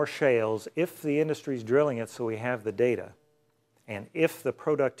evaluate more shales, if the industry's drilling it so we have the data, and if the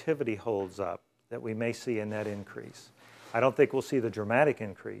productivity holds up, that we may see a net increase. I don't think we'll see the dramatic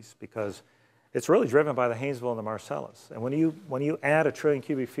increase because it's really driven by the Haynesville and the Marcellus. And when you add 1 trillion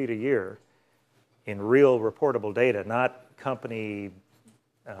cubic feet a year in real reportable data, not company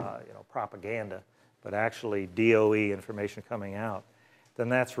propaganda, but actually DOE information coming out, then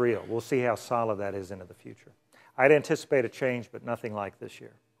that's real. We'll see how solid that is into the future. I'd anticipate a change, but nothing like this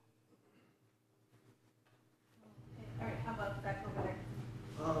year. Okay. All right, how about back over there?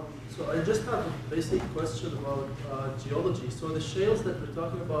 So So I just have a basic question about geology. So the shales that we're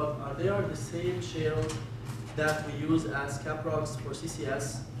talking about, they are the same shales that we use as cap rocks for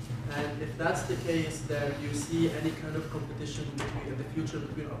CCS? And if that's the case, then do you see any kind of competition in the future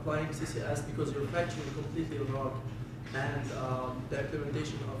between applying CCS because you're fracturing completely on rock and the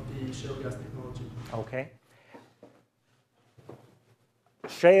implementation of the shale gas technology? Okay.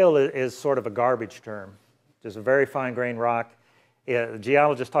 Shale is sort of a garbage term. Just a very fine-grained rock.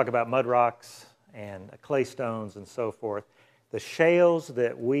 Geologists talk about mud rocks and clay stones and so forth. The shales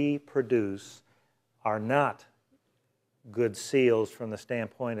that we produce are not good seals from the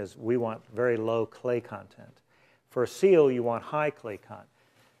standpoint as we want very low clay content. For a seal, you want high clay content.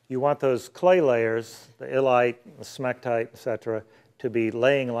 You want those clay layers, the illite, the smectite, etc., to be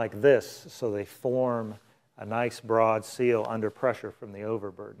laying like this so they form a nice broad seal under pressure from the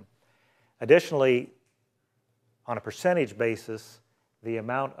overburden. Additionally, on a percentage basis, the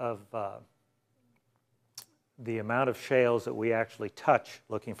amount of shales that we actually touch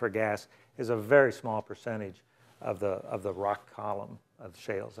looking for gas is a very small percentage of the rock column of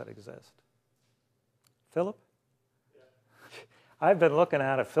shales that exist. Philip? Yeah. I've been looking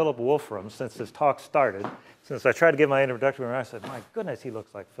at Philip Wolfram since this talk started. Since I tried to give my introductory remarks, I said, my goodness, he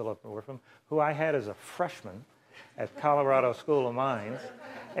looks like Philip Wolfram, who I had as a freshman at Colorado School of Mines,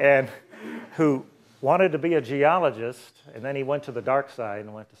 and who wanted to be a geologist, and then he went to the dark side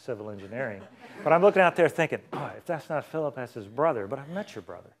and went to civil engineering. But I'm looking out there thinking, oh, if that's not Philip, that's his brother. But I've met your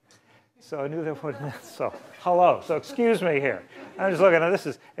brother. So I knew that wasn't it. So, hello. So excuse me here. I'm just looking at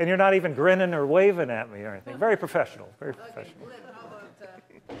this, and you're not even grinning or waving at me or anything. Very professional, very professional. Okay, Lynn, how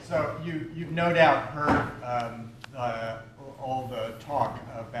about, So you've no doubt heard all the talk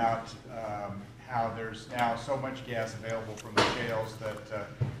about how there's now so much gas available from the shales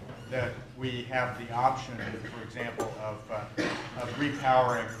that we have the option, for example, of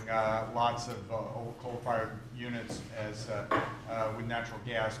repowering lots of old coal-fired units as with natural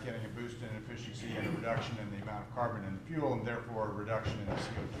gas, getting a boost in efficiency and a reduction in the amount of carbon in the fuel, and therefore a reduction in the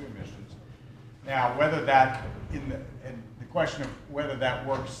CO2 emissions. Now, whether that and the question of whether that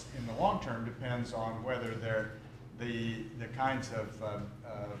works in the long term depends on whether the kinds of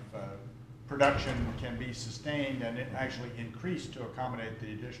production can be sustained and actually increased to accommodate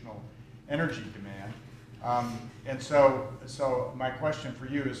the additional energy demand. And so my question for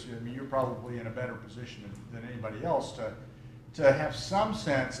you is, I mean, you're probably in a better position than anybody else to have some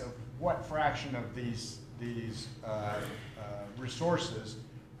sense of what fraction of these resources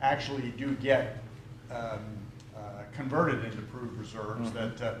actually do get converted into proved reserves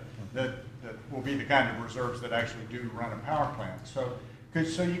that will be the kind of reserves that actually do run a power plant. So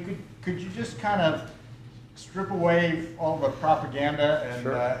could you just kind of strip away all the propaganda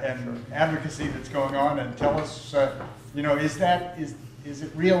and advocacy that's going on and tell us, is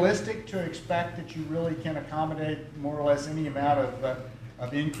it realistic to expect that you really can accommodate more or less any amount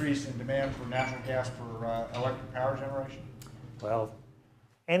of increase in demand for natural gas for electric power generation? Well,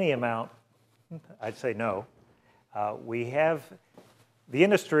 any amount, I'd say no. We have, the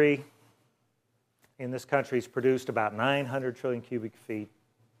industry in this country has produced about 900 trillion cubic feet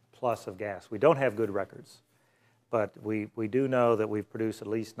plus of gas. We don't have good records, but we do know that we've produced at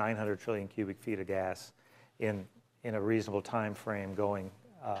least 900 trillion cubic feet of gas in a reasonable time frame going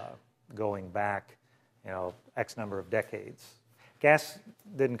back, X number of decades. Gas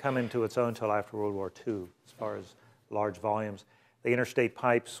didn't come into its own until after World War II as far as large volumes. The interstate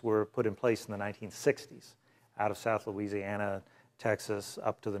pipes were put in place in the 1960s out of South Louisiana, Texas,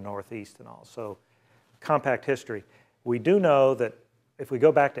 up to the Northeast and all. So compact history. We do know that if we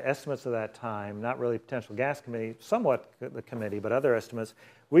go back to estimates of that time, not really Potential Gas Committee, somewhat the committee, but other estimates,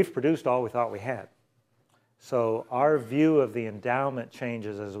 we've produced all we thought we had. So our view of the endowment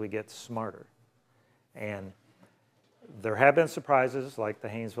changes as we get smarter. And there have been surprises like the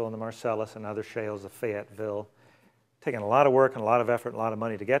Haynesville and the Marcellus and other shales, the Fayetteville, taken a lot of work and a lot of effort and a lot of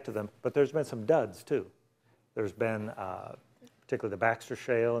money to get to them, but there's been some duds too. There's been particularly the Baxter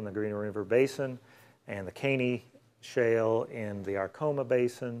Shale in the Green River Basin and the Caney Shale in the Arkoma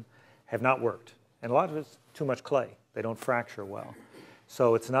Basin have not worked. And a lot of it's too much clay. They don't fracture well.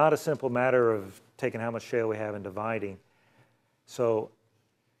 So it's not a simple matter of taking how much shale we have and dividing. So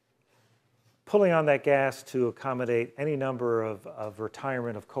pulling on that gas to accommodate any number of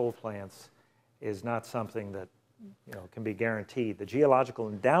retirement of coal plants is not something that can be guaranteed. The geological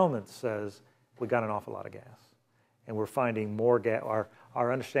endowment says we got an awful lot of gas. And we're finding more gas.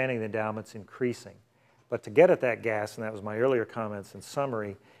 Our understanding of the endowment's increasing. But to get at that gas, and that was my earlier comments in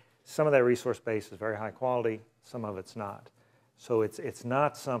summary, some of that resource base is very high quality, some of it's not. So it's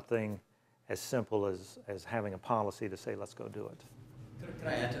not something as simple as having a policy to say, let's go do it. Can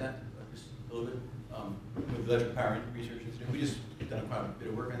I add to that just a little bit? With electric power research institute, we just done quite a bit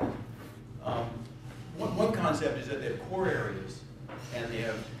of work on that. One concept is that they have core areas, and they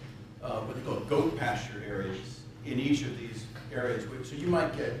have what they call goat pasture areas in each of these areas. So you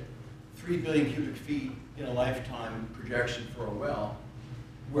might get 3 billion cubic feet in a lifetime projection for a well,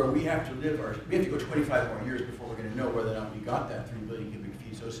 where we have to go 25 more years before we're going to know whether or not we got that 3 billion cubic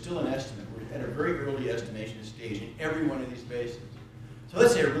feet. So it's still an estimate. We're at a very early estimation stage in every one of these basins. So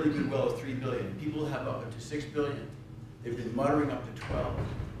let's say a really good well is 3 billion. People have up to 6 billion. They've been muttering up to 12.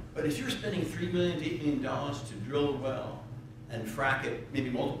 But if you're spending $3 million to $8 million to drill a well and frack it maybe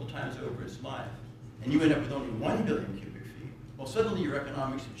multiple times over its life, and you end up with only 1 billion cubic feet, well, suddenly your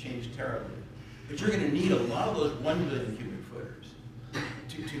economics have changed terribly. But you're going to need a lot of those 1 billion cubic footers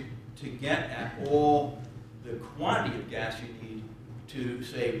to get at all the quantity of gas you need to,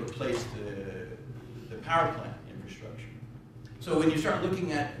 say, replace the power plant infrastructure. So when you start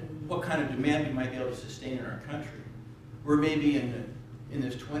looking at what kind of demand we might be able to sustain in our country, we're maybe in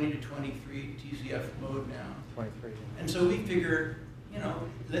this 20 to 23 TCF mode now. 23. And so we figure,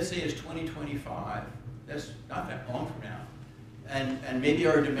 let's say it's 2025. That's not that long from now. And maybe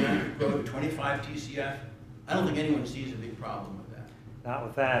our demand could grow to 25 TCF. I don't think anyone sees a big problem with that. Not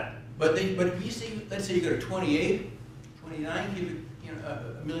with that. But if you see, let's say you go to 28, 29 cubic,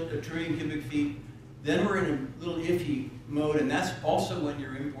 a trillion cubic feet, then we're in a little iffy mode, and that's also when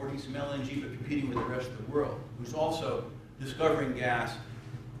you're importing some LNG but competing with the rest of the world, who's also discovering gas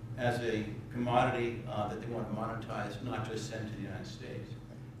as a commodity that they want to monetize, not just send to the United States.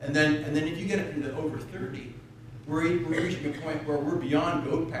 And then if you get it into over 30, we're reaching a point where we're beyond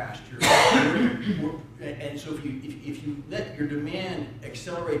goat pasture. And so if you let your demand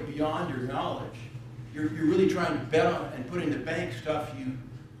accelerate beyond your knowledge, you're really trying to bet on and put in the bank stuff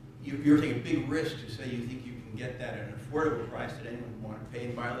you're taking a big risk to say you think you can get that at an affordable price that anyone would want to pay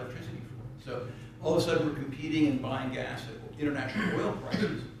and buy electricity for. So all of a sudden we're competing and buying gas at international oil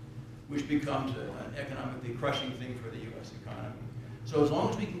prices, which becomes an economically crushing thing for the U.S. economy. So as long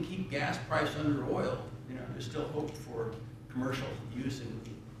as we can keep gas price under oil, there's still hope for commercial use in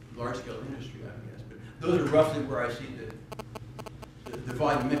large-scale industry, I guess. But those are roughly where I see the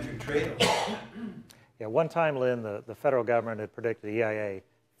volumetric trade-off. Yeah, one time, Lynn, the federal government had predicted, the EIA,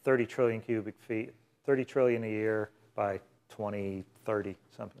 30 trillion cubic feet, 30 trillion a year by 2030,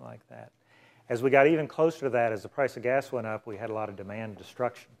 something like that. As we got even closer to that, as the price of gas went up, we had a lot of demand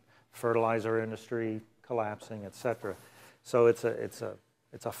destruction, fertilizer industry collapsing, et cetera. So it's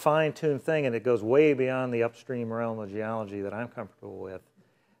a fine-tuned thing, and it goes way beyond the upstream realm of geology that I'm comfortable with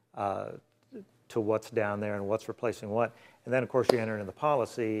to what's down there and what's replacing what. And then, of course, you enter into the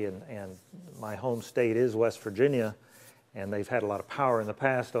policy, and my home state is West Virginia, and they've had a lot of power in the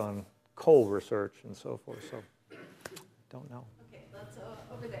past on coal research and so forth, so don't know. Okay, let's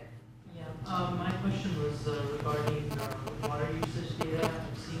over there. Yeah, my question was regarding water usage data.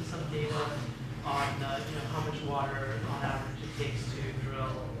 I've seen some data on how much water on average it takes to drill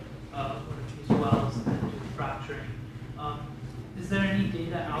one of these wells and then do the fracturing. Is there any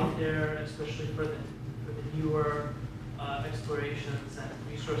data out there, especially for the newer explorations and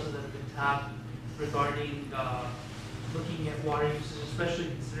resources that have been tapped, regarding looking at water usage, especially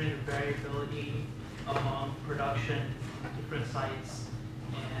considering the variability among production at different sites,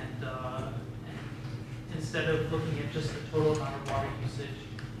 and instead of looking at just the total amount of water usage,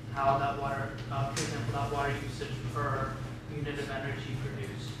 how that water, for example, that water usage per unit of energy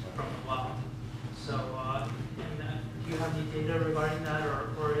produced from the well. So, do you have any data regarding that, or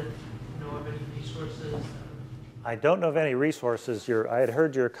know of any resources? I don't know of any resources. I had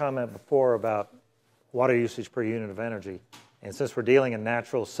heard your comment before about water usage per unit of energy. And since we're dealing in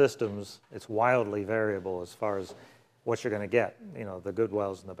natural systems, it's wildly variable as far as what you're going to get, the good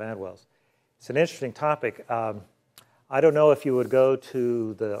wells and the bad wells. It's an interesting topic. I don't know if you would go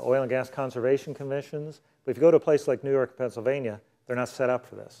to the oil and gas conservation commissions, but if you go to a place like New York and Pennsylvania, they're not set up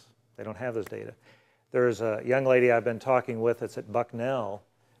for this. They don't have those data. There's a young lady I've been talking with that's at Bucknell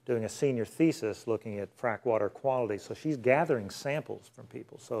doing a senior thesis looking at frac water quality. So she's gathering samples from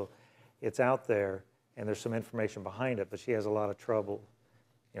people. So it's out there, and there's some information behind it, but she has a lot of trouble,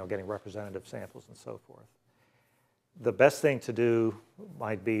 getting representative samples and so forth. The best thing to do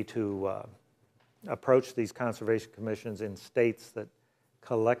might be to approach these conservation commissions in states that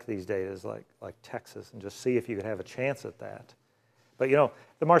collect these data, like Texas, and just see if you could have a chance at that. But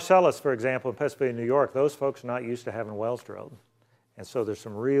the Marcellus, for example, in Pennsylvania, New York, those folks are not used to having wells drilled. And so there's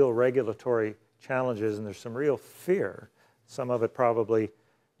some real regulatory challenges, and there's some real fear, some of it probably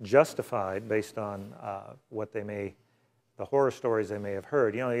justified based on the horror stories they may have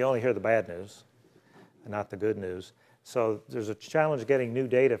heard. You only hear the bad news and not the good news. So there's a challenge getting new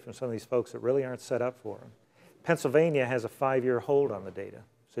data from some of these folks that really aren't set up for them. Pennsylvania has a 5-year hold on the data.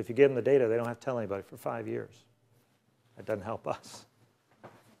 So if you give them the data, they don't have to tell anybody for 5 years. That doesn't help us. All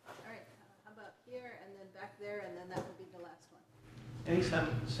right, how about here and then back there, and then that will be the last one. Any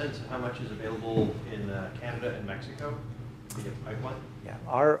sense of how much is available in Canada and Mexico via pipeline? Yeah,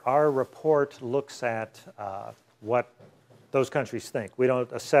 our report looks at what those countries think. We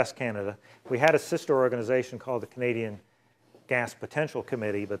don't assess Canada. We had a sister organization called the Canadian Gas Potential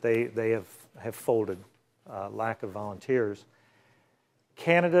Committee, but they have folded, lack of volunteers.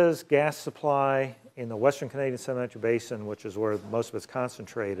 Canada's gas supply in the Western Canadian Sedimentary Basin, which is where most of it's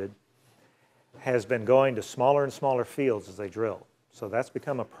concentrated, has been going to smaller and smaller fields as they drill. So that's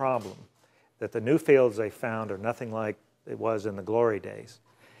become a problem, that the new fields they found are nothing like it was in the glory days.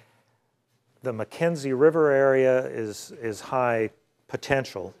 The Mackenzie River area is high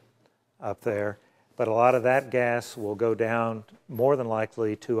potential up there, but a lot of that gas will go down more than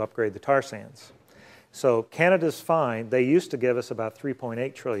likely to upgrade the tar sands. So Canada's fine. They used to give us about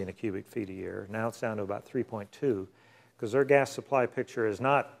 3.8 trillion cubic feet a year. Now it's down to about 3.2 because their gas supply picture is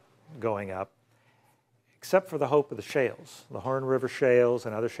not going up, except for the hope of the shales, the Horn River shales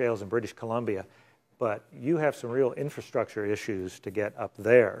and other shales in British Columbia. But you have some real infrastructure issues to get up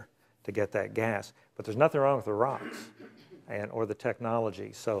there to get that gas. But there's nothing wrong with the rocks or the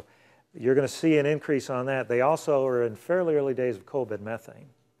technology. So you're going to see an increase on that. They also are in fairly early days of coal bed methane.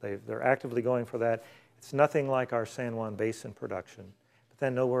 They're actively going for that. It's nothing like our San Juan Basin production. But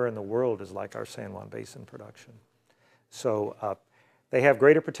then nowhere in the world is like our San Juan Basin production. So they have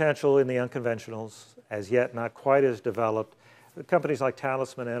greater potential in the unconventionals, as yet not quite as developed. Companies like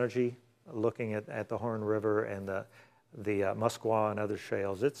Talisman Energy, looking at the Horn River and the Musqueam and other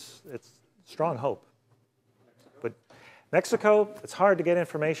shales, it's strong hope. But Mexico, it's hard to get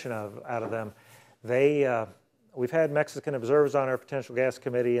information out of them. We've had Mexican observers on our potential gas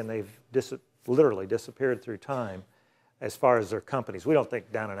committee, and they've literally disappeared through time as far as their companies. We don't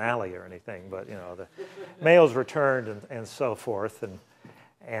think down an alley or anything, but you know, the mail's returned and so forth.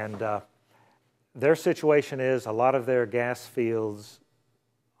 And their situation is a lot of their gas fields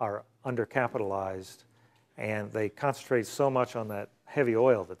are undercapitalized, and they concentrate so much on that heavy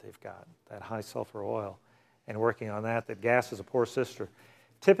oil that they've got, that high sulfur oil, and working on that gas is a poor sister.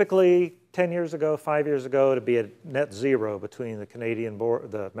 Typically, 10 years ago, 5 years ago, to be at net zero between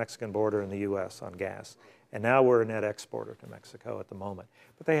the Mexican border and the U.S. on gas. And now we're a net exporter to Mexico at the moment.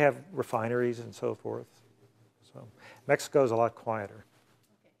 But they have refineries and so forth. So Mexico's a lot quieter.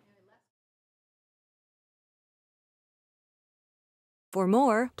 For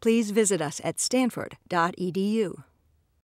more, please visit us at stanford.edu.